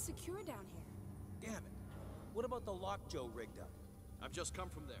supposed to be secure down here. Damn it. What about the lock Joe rigged up? I've just come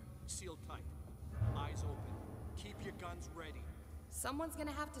from there. Sealed tight. Eyes open. Keep your guns ready. Someone's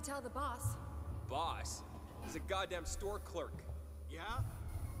gonna have to tell the boss. Boss? He's a goddamn store clerk. Yeah?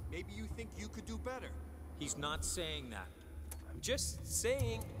 Maybe you think you could do better. He's not saying that. I'm just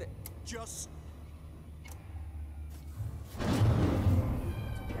saying that... Just...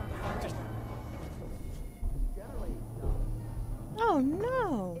 Oh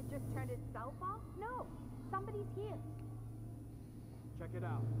no! It just turned itself off? No, somebody's here. Check it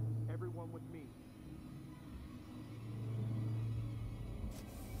out. Everyone with me.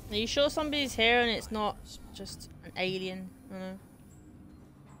 Are you sure somebody's here and it's not just an alien? I don't know.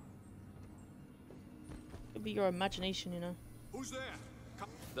 Could be your imagination, you know. Who's there?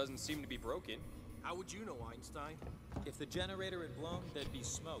 Doesn't seem to be broken. How would you know, Einstein? If the generator had blown, there'd be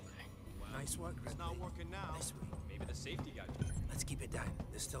smoke. Nice work, It's not working now. This way. Maybe the safety guy. Let's keep it down.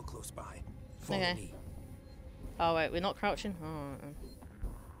 They're still close by. Follow Okay. me. Oh wait, we're not crouching? Oh,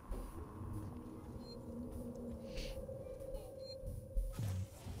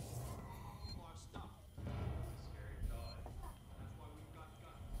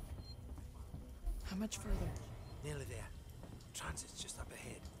 How much further? Nearly there. Transit's just up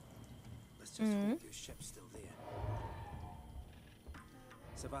ahead. Let's just hope your ship's still there.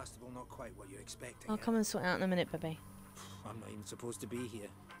 Sevastopol, not quite what you're expecting. I'll come and sort out in a minute, baby. I'm not even supposed to be here.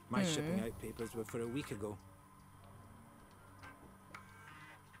 My shipping out papers were for a week ago.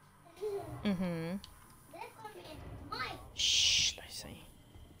 Shh, I say.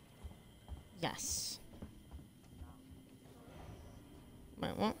 Yes.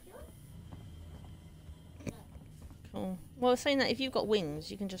 Wait, what? Cool. Well, saying that if you've got wings,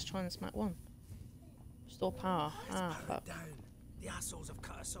 you can just try and smack one. Restore power. Ah, fuck. Down. The assholes have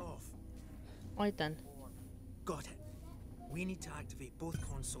cut us off. Why then? Got it. We need to activate both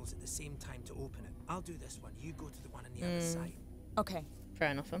consoles at the same time to open it. I'll do this one. You go to the one on the other side. Okay. Fair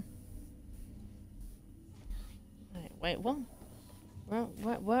enough, then. Wait, what?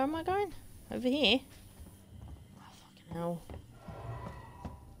 Where am I going? Over here? Oh, fucking hell.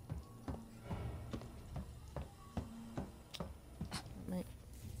 Mate.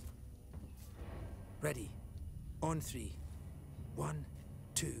 Ready. On 3. 1,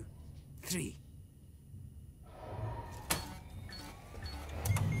 2, 3.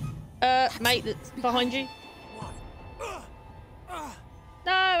 Mate, that's behind you.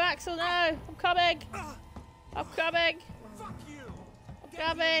 No, Axel, no! I'm coming! I'm coming! Fuck you! I'm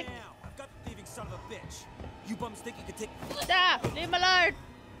coming! Now. I've got the thieving son of a bitch. You bums think you can take... Ah! Leave him alone!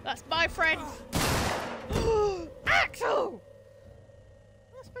 That's my friend! Axel!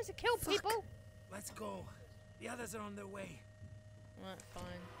 I'm not supposed to kill people! Let's go. The others are on their way. Right,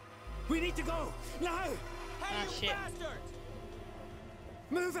 fine. We need to go! Now! Ah, shit.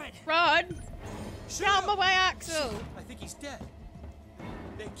 Move it! Run! Get out of my way, Axel! I think he's dead.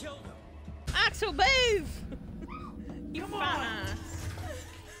 They killed him. Axel, move! You fat ass.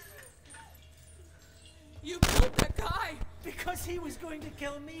 You killed that guy! Because he was going to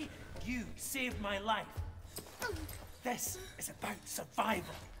kill me, you saved my life. This is about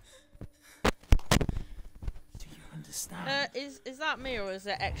survival. Do you understand? Is that me or is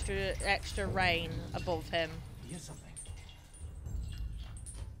there extra rain above him? Here's something.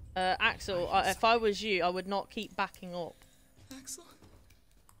 Axel, if I was you, I would not keep backing up. Axel?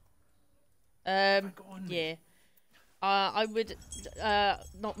 Yeah. I would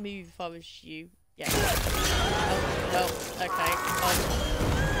not move if I was you. Yeah. Oh, well, okay. Oh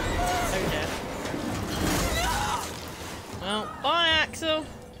dear. Well, bye, Axel.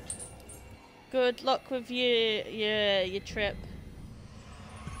 Good luck with your trip.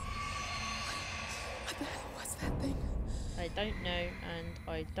 What the hell was that thing? I don't know, and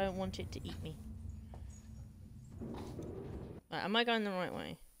I don't want it to eat me. Right, am I going the right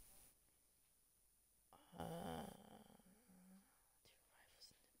way?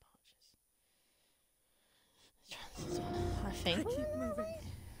 I think. I keep moving.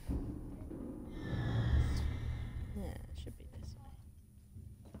 Yeah, it should be this way.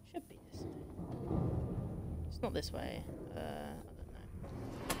 Should be this way. It's not this way. I don't know.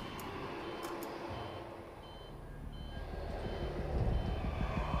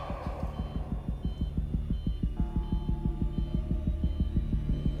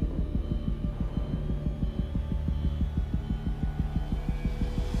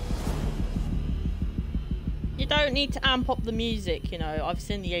 You don't need to amp up the music, you know. I've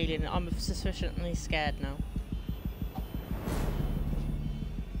seen the alien. I'm sufficiently scared now.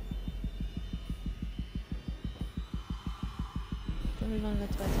 Don't move on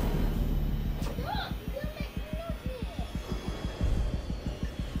that way.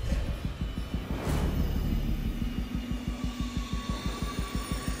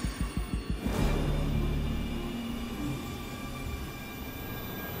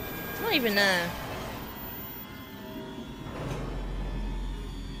 It's not even there.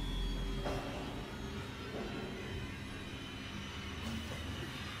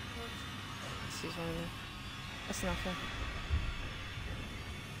 That's nothing.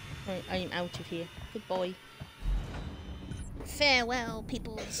 Right, I am out of here. Goodbye. Farewell,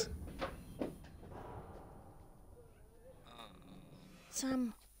 peoples.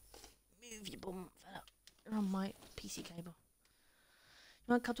 Sam, move your bum, fella. You're on my PC cable. You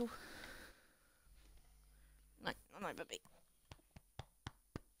want cuddle? No, no, baby.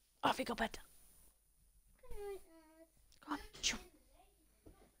 Off you go, bed. Go on, shoo.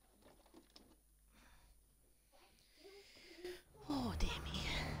 Oh, dear me.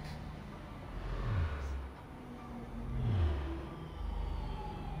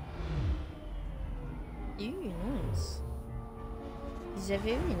 Ooh, nice.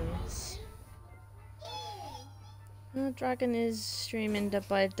 Very nice. Dragon is streaming Dead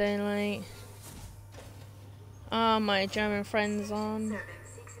by Daylight. My German friend's on.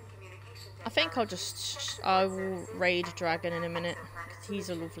 I think I will raid Dragon in a minute. 'Cause he's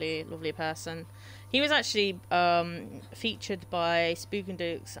a lovely, lovely person. He was actually featured by Spook and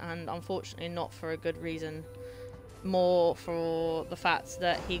Dukes, and unfortunately not for a good reason. More for the fact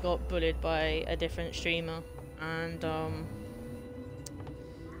that he got bullied by a different streamer. And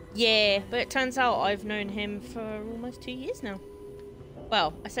yeah, but it turns out I've known him for almost 2 years now.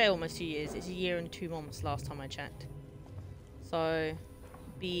 Well, I say almost 2 years. It's 1 year and 2 months last time I checked. So,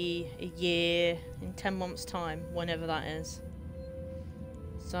 be a year in 10 months' time, whenever that is.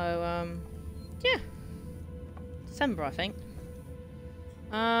 So, yeah. December, I think.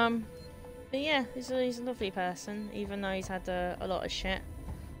 But yeah, he's a lovely person, even though he's had a lot of shit.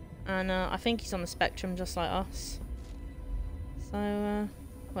 And I think he's on the spectrum just like us. So,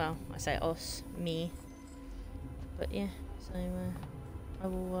 well, I say us, me. But yeah, so I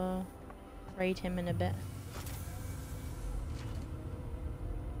will raid him in a bit.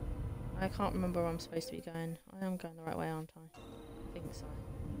 I can't remember where I'm supposed to be going. I am going the right way, aren't I? I think so.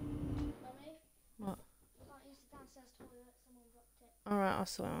 Mummy? What? I can't use the downstairs toilet. Someone blocked it. Alright, I'll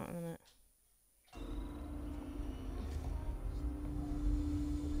sort it out in a minute.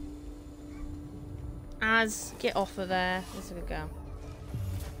 Az, get off of there. That's a good girl.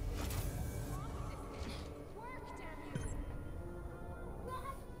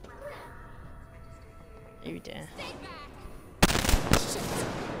 Oh dear.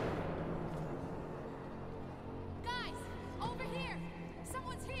 Guys, over here!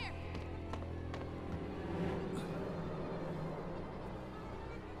 Someone's here!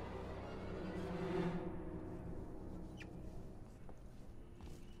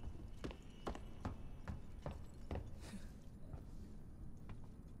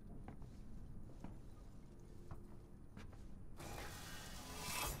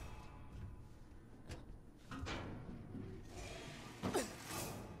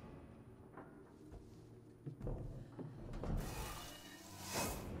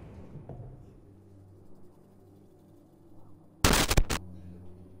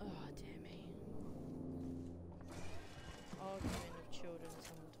 Arguing with children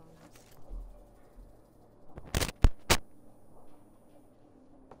sometimes.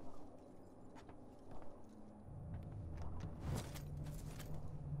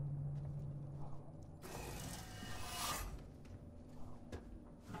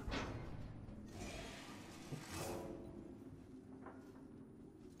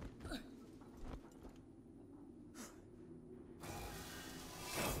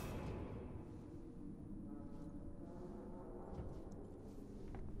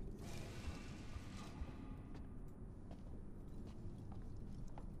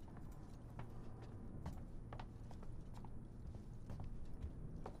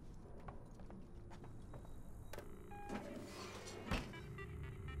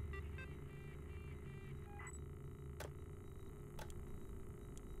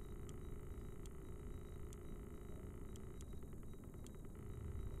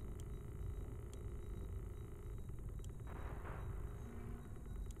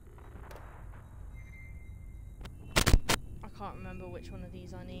 I can't remember which one of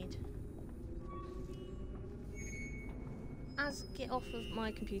these I need. Az, get off of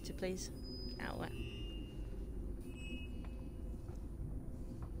my computer, please. Get out of it.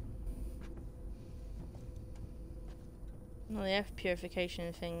 Well, the air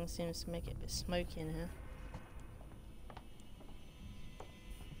purification thing seems to make it a bit smoky in here.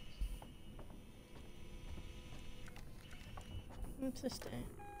 What's this do?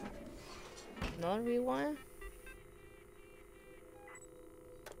 Another rewire?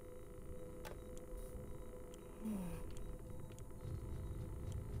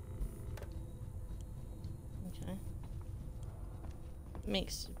 Okay.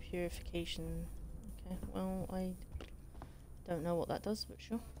 Makes purification. Okay, well, I don't know what that does, but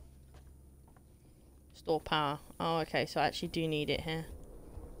sure. Store power. Oh, okay, so I actually do need it here.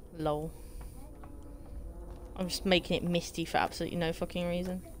 Lol. I'm just making it misty for absolutely no fucking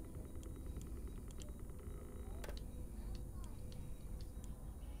reason.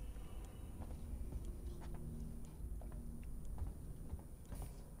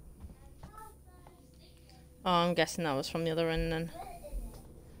 Oh, I'm guessing that was from the other end then.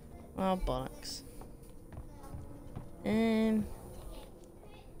 Oh, bollocks. I'm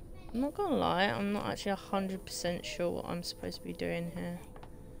not gonna lie, I'm not actually 100% sure what I'm supposed to be doing here.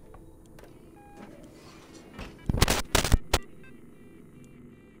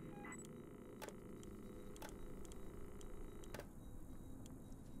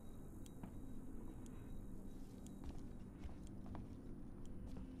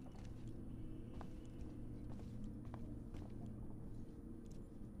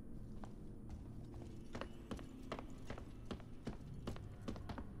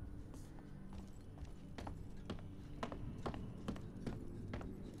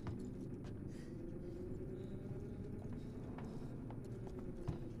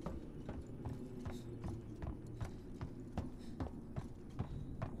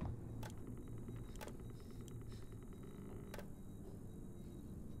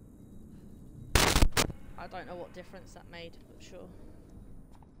 I don't know what difference that made, but sure.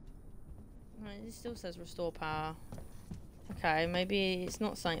 Right, it still says restore power. Okay, maybe it's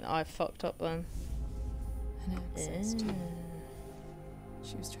not something that I fucked up then. An access to.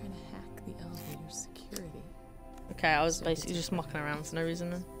 She was trying to hack the elevator security. Okay, I was basically just mucking around for no reason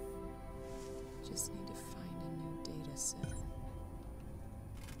then. Just need to find a new data set.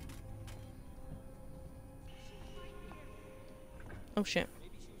 Oh shit.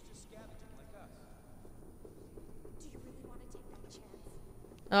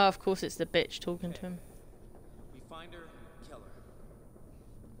 Oh, of course it's the bitch talking to him. We find her, kill her.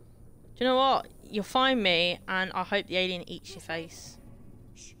 Do you know what? You'll find me, and I hope the alien eats your face.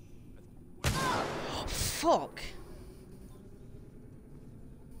 Oh, fuck!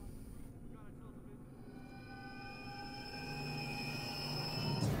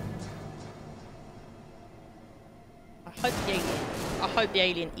 I hope the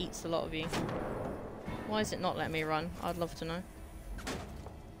alien eats a lot of you. Why is it not letting me run? I'd love to know.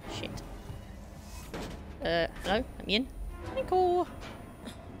 Shit. Hello? Let me in. Cool.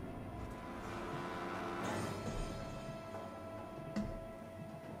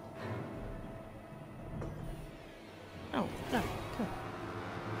 Oh, no. Cool.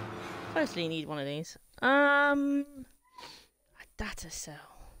 Firstly, you need one of these. A data cell.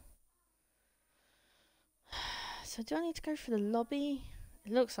 So do I need to go for the lobby?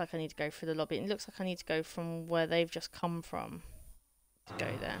 It looks like I need to go for the lobby. It looks like I need to go from where they've just come from to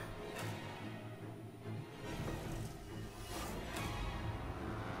go there.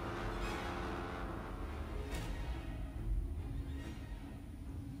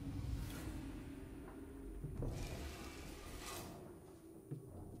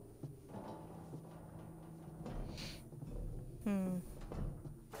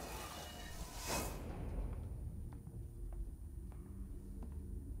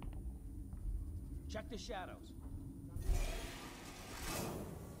 Check the shadows.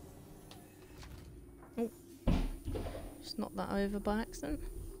 Oh. Just knocked that over by accident.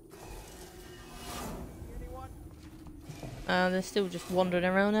 They're still just wandering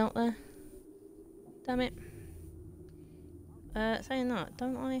around out there. Damn it. Saying that,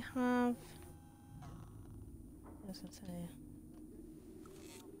 don't I have... I was gonna say...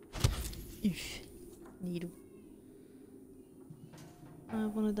 Oof. Needle. I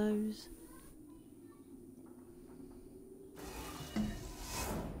have one of those.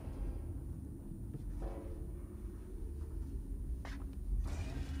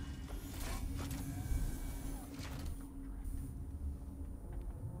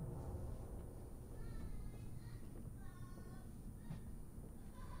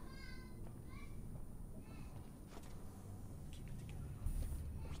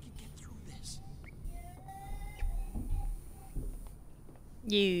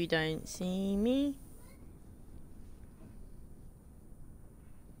 You don't see me.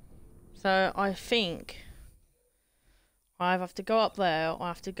 So I think I either have to go up there or I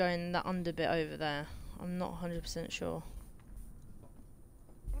have to go in that under bit over there. I'm not 100% sure.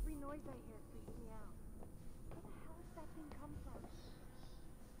 Every noise I hear freaks me out. Where the hell does that thing come from?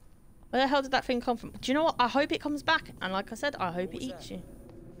 Where the hell did that thing come from? Do you know what? I hope it comes back. And like I said, I hope it eats you.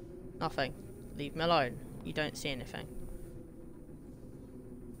 Nothing. Leave me alone. You don't see anything.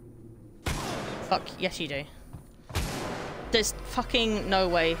 Fuck. Yes, you do. There's fucking no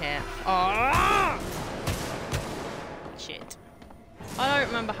way here. Oh! Shit. I don't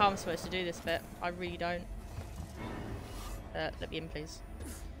remember how I'm supposed to do this bit. I really don't. Let me in, please.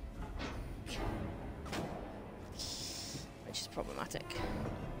 Which is problematic.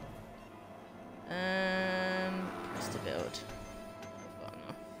 Press to build. I've got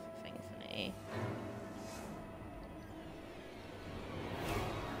enough thing for me.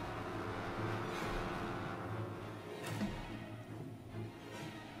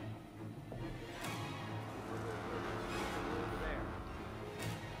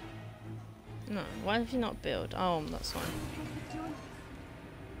 No, why have you not build? Oh, that's fine.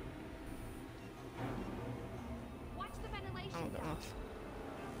 Watch the ventilation. I haven't got enough.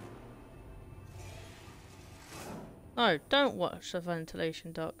 No, don't watch the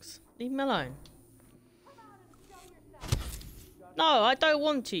ventilation ducts. Leave me alone. No, I don't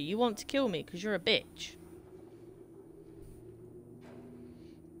want to. You want to kill me because you're a bitch.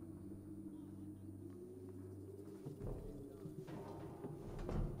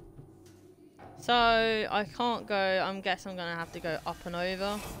 So, I can't go. I guess I'm going to have to go up and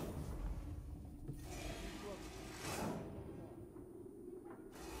over.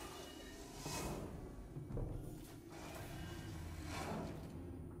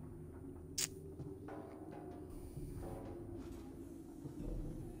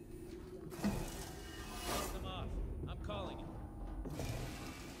 I'm calling you.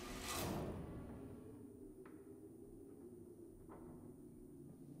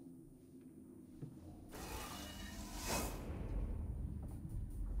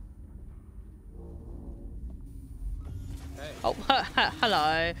 Hey. Oh,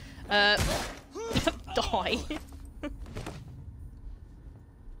 hello. Die.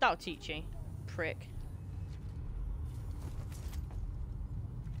 That'll teach you, prick.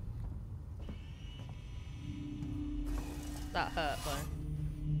 That hurt though.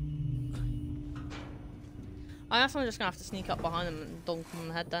 I guess I'm just gonna have to sneak up behind them and donk them on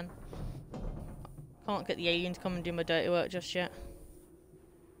the head then. Can't get the alien to come and do my dirty work just yet.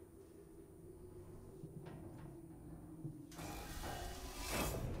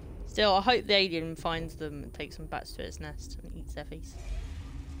 Still, I hope the alien finds them and takes them back to its nest and eats their face.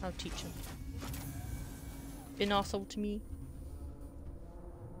 I'll teach them. Be an arsehole to me.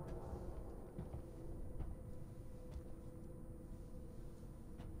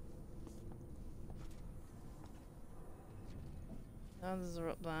 Others are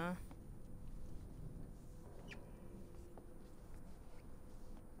up there.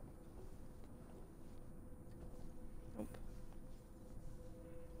 Nope.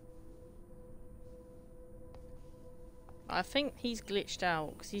 I think he's glitched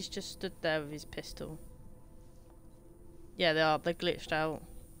out because he's just stood there with his pistol. Yeah, they are. They're glitched out.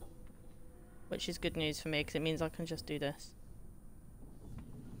 Which is good news for me because it means I can just do this.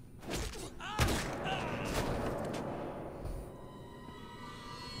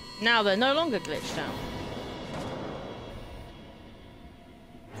 Now they're no longer glitched out.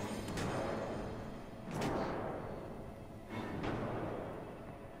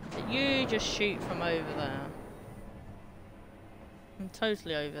 So you just shoot from over there. I'm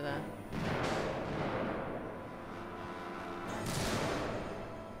totally over there.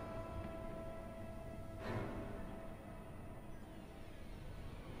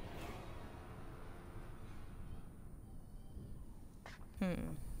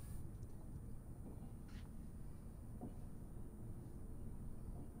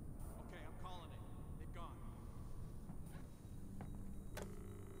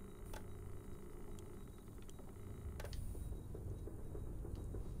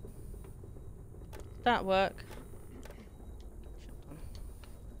 That work.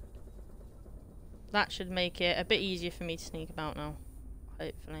 That should make it a bit easier for me to sneak about now.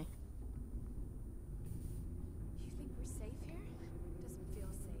 Hopefully. You think we're safe here? Doesn't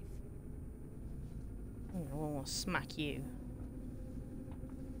feel safe. I want to smack you.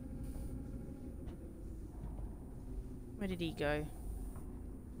 Where did he go?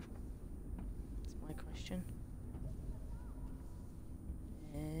 That's my question.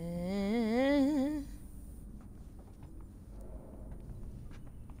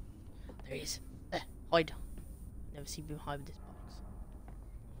 There he is. There. Hide. Never seen behind this box.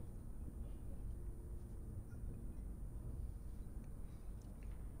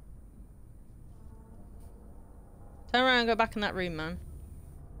 Turn around and go back in that room, man.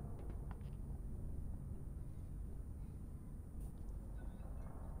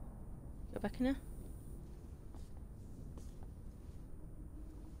 Go back in there.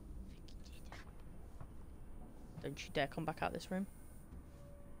 Don't you dare come back out this room.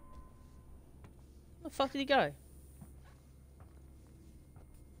 Where the fuck did he go?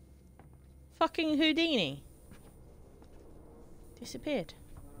 Fucking Houdini. Disappeared.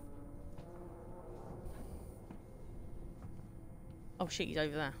 Oh shit, he's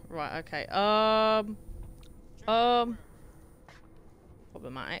over there. Right, okay.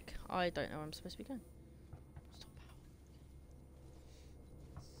 Problematic. I don't know where I'm supposed to be going.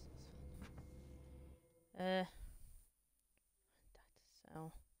 Data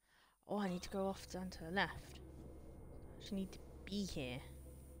cell. Oh, I need to go off down to the left. I actually need to be here.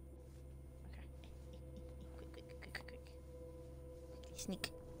 Okay. Quick.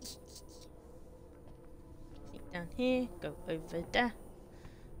 Sneak. Sneak down here. Go over there.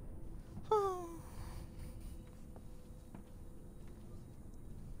 Oh.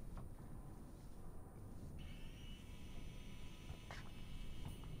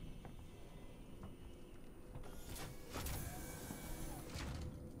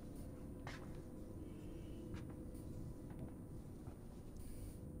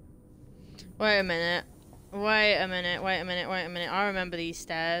 Wait a minute. I remember these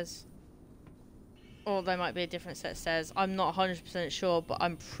stairs. Or there might be a different set of stairs. I'm not 100% sure, but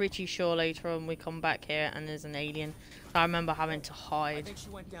I'm pretty sure later on we come back here and there's an alien. I remember having to hide. I think she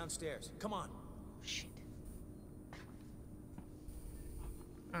went downstairs. Come on. Shit.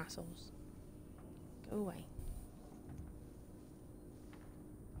 Assholes. Go away.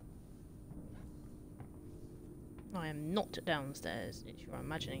 I am not downstairs. It's your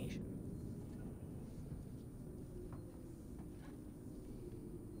imagination.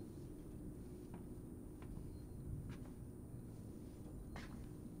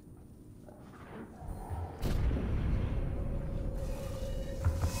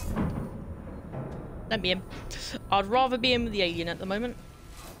 Let me in. I'd rather be in with the alien at the moment.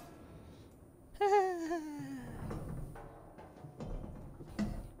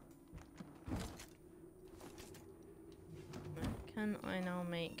 Can I now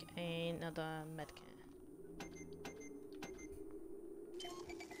make another medkit? Yes,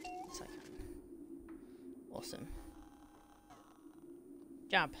 I can. Awesome.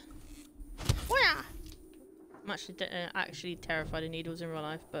 Jab. Wah! I'm actually terrified of needles in real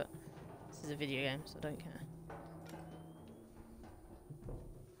life, but this is a video game, so I don't care.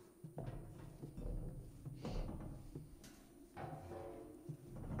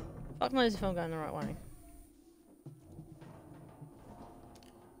 Fuck knows if I'm going the right way.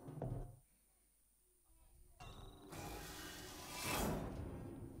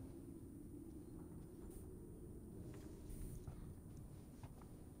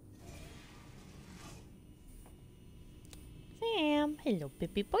 Sam, hello,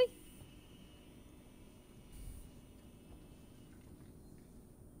 baby boy.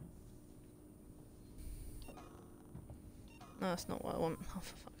 No, that's not what I want. Oh,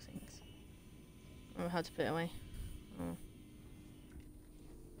 for fuck's sakes. I don't know how to put it away. Oh.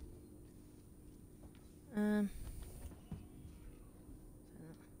 Grab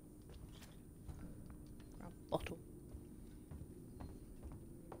a bottle.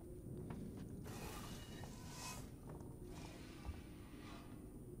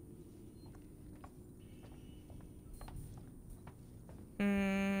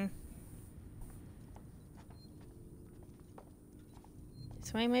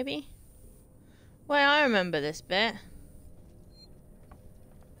 This way, maybe? Well, I remember this bit.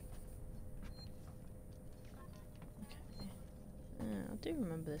 Okay. I do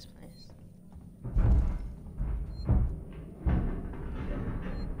remember this place.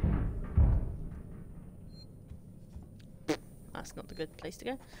 That's not the good place to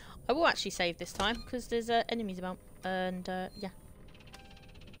go. I will actually save this time because there's enemies about, and yeah.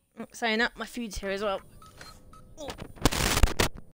 Saying that, my food's here as well. Oh.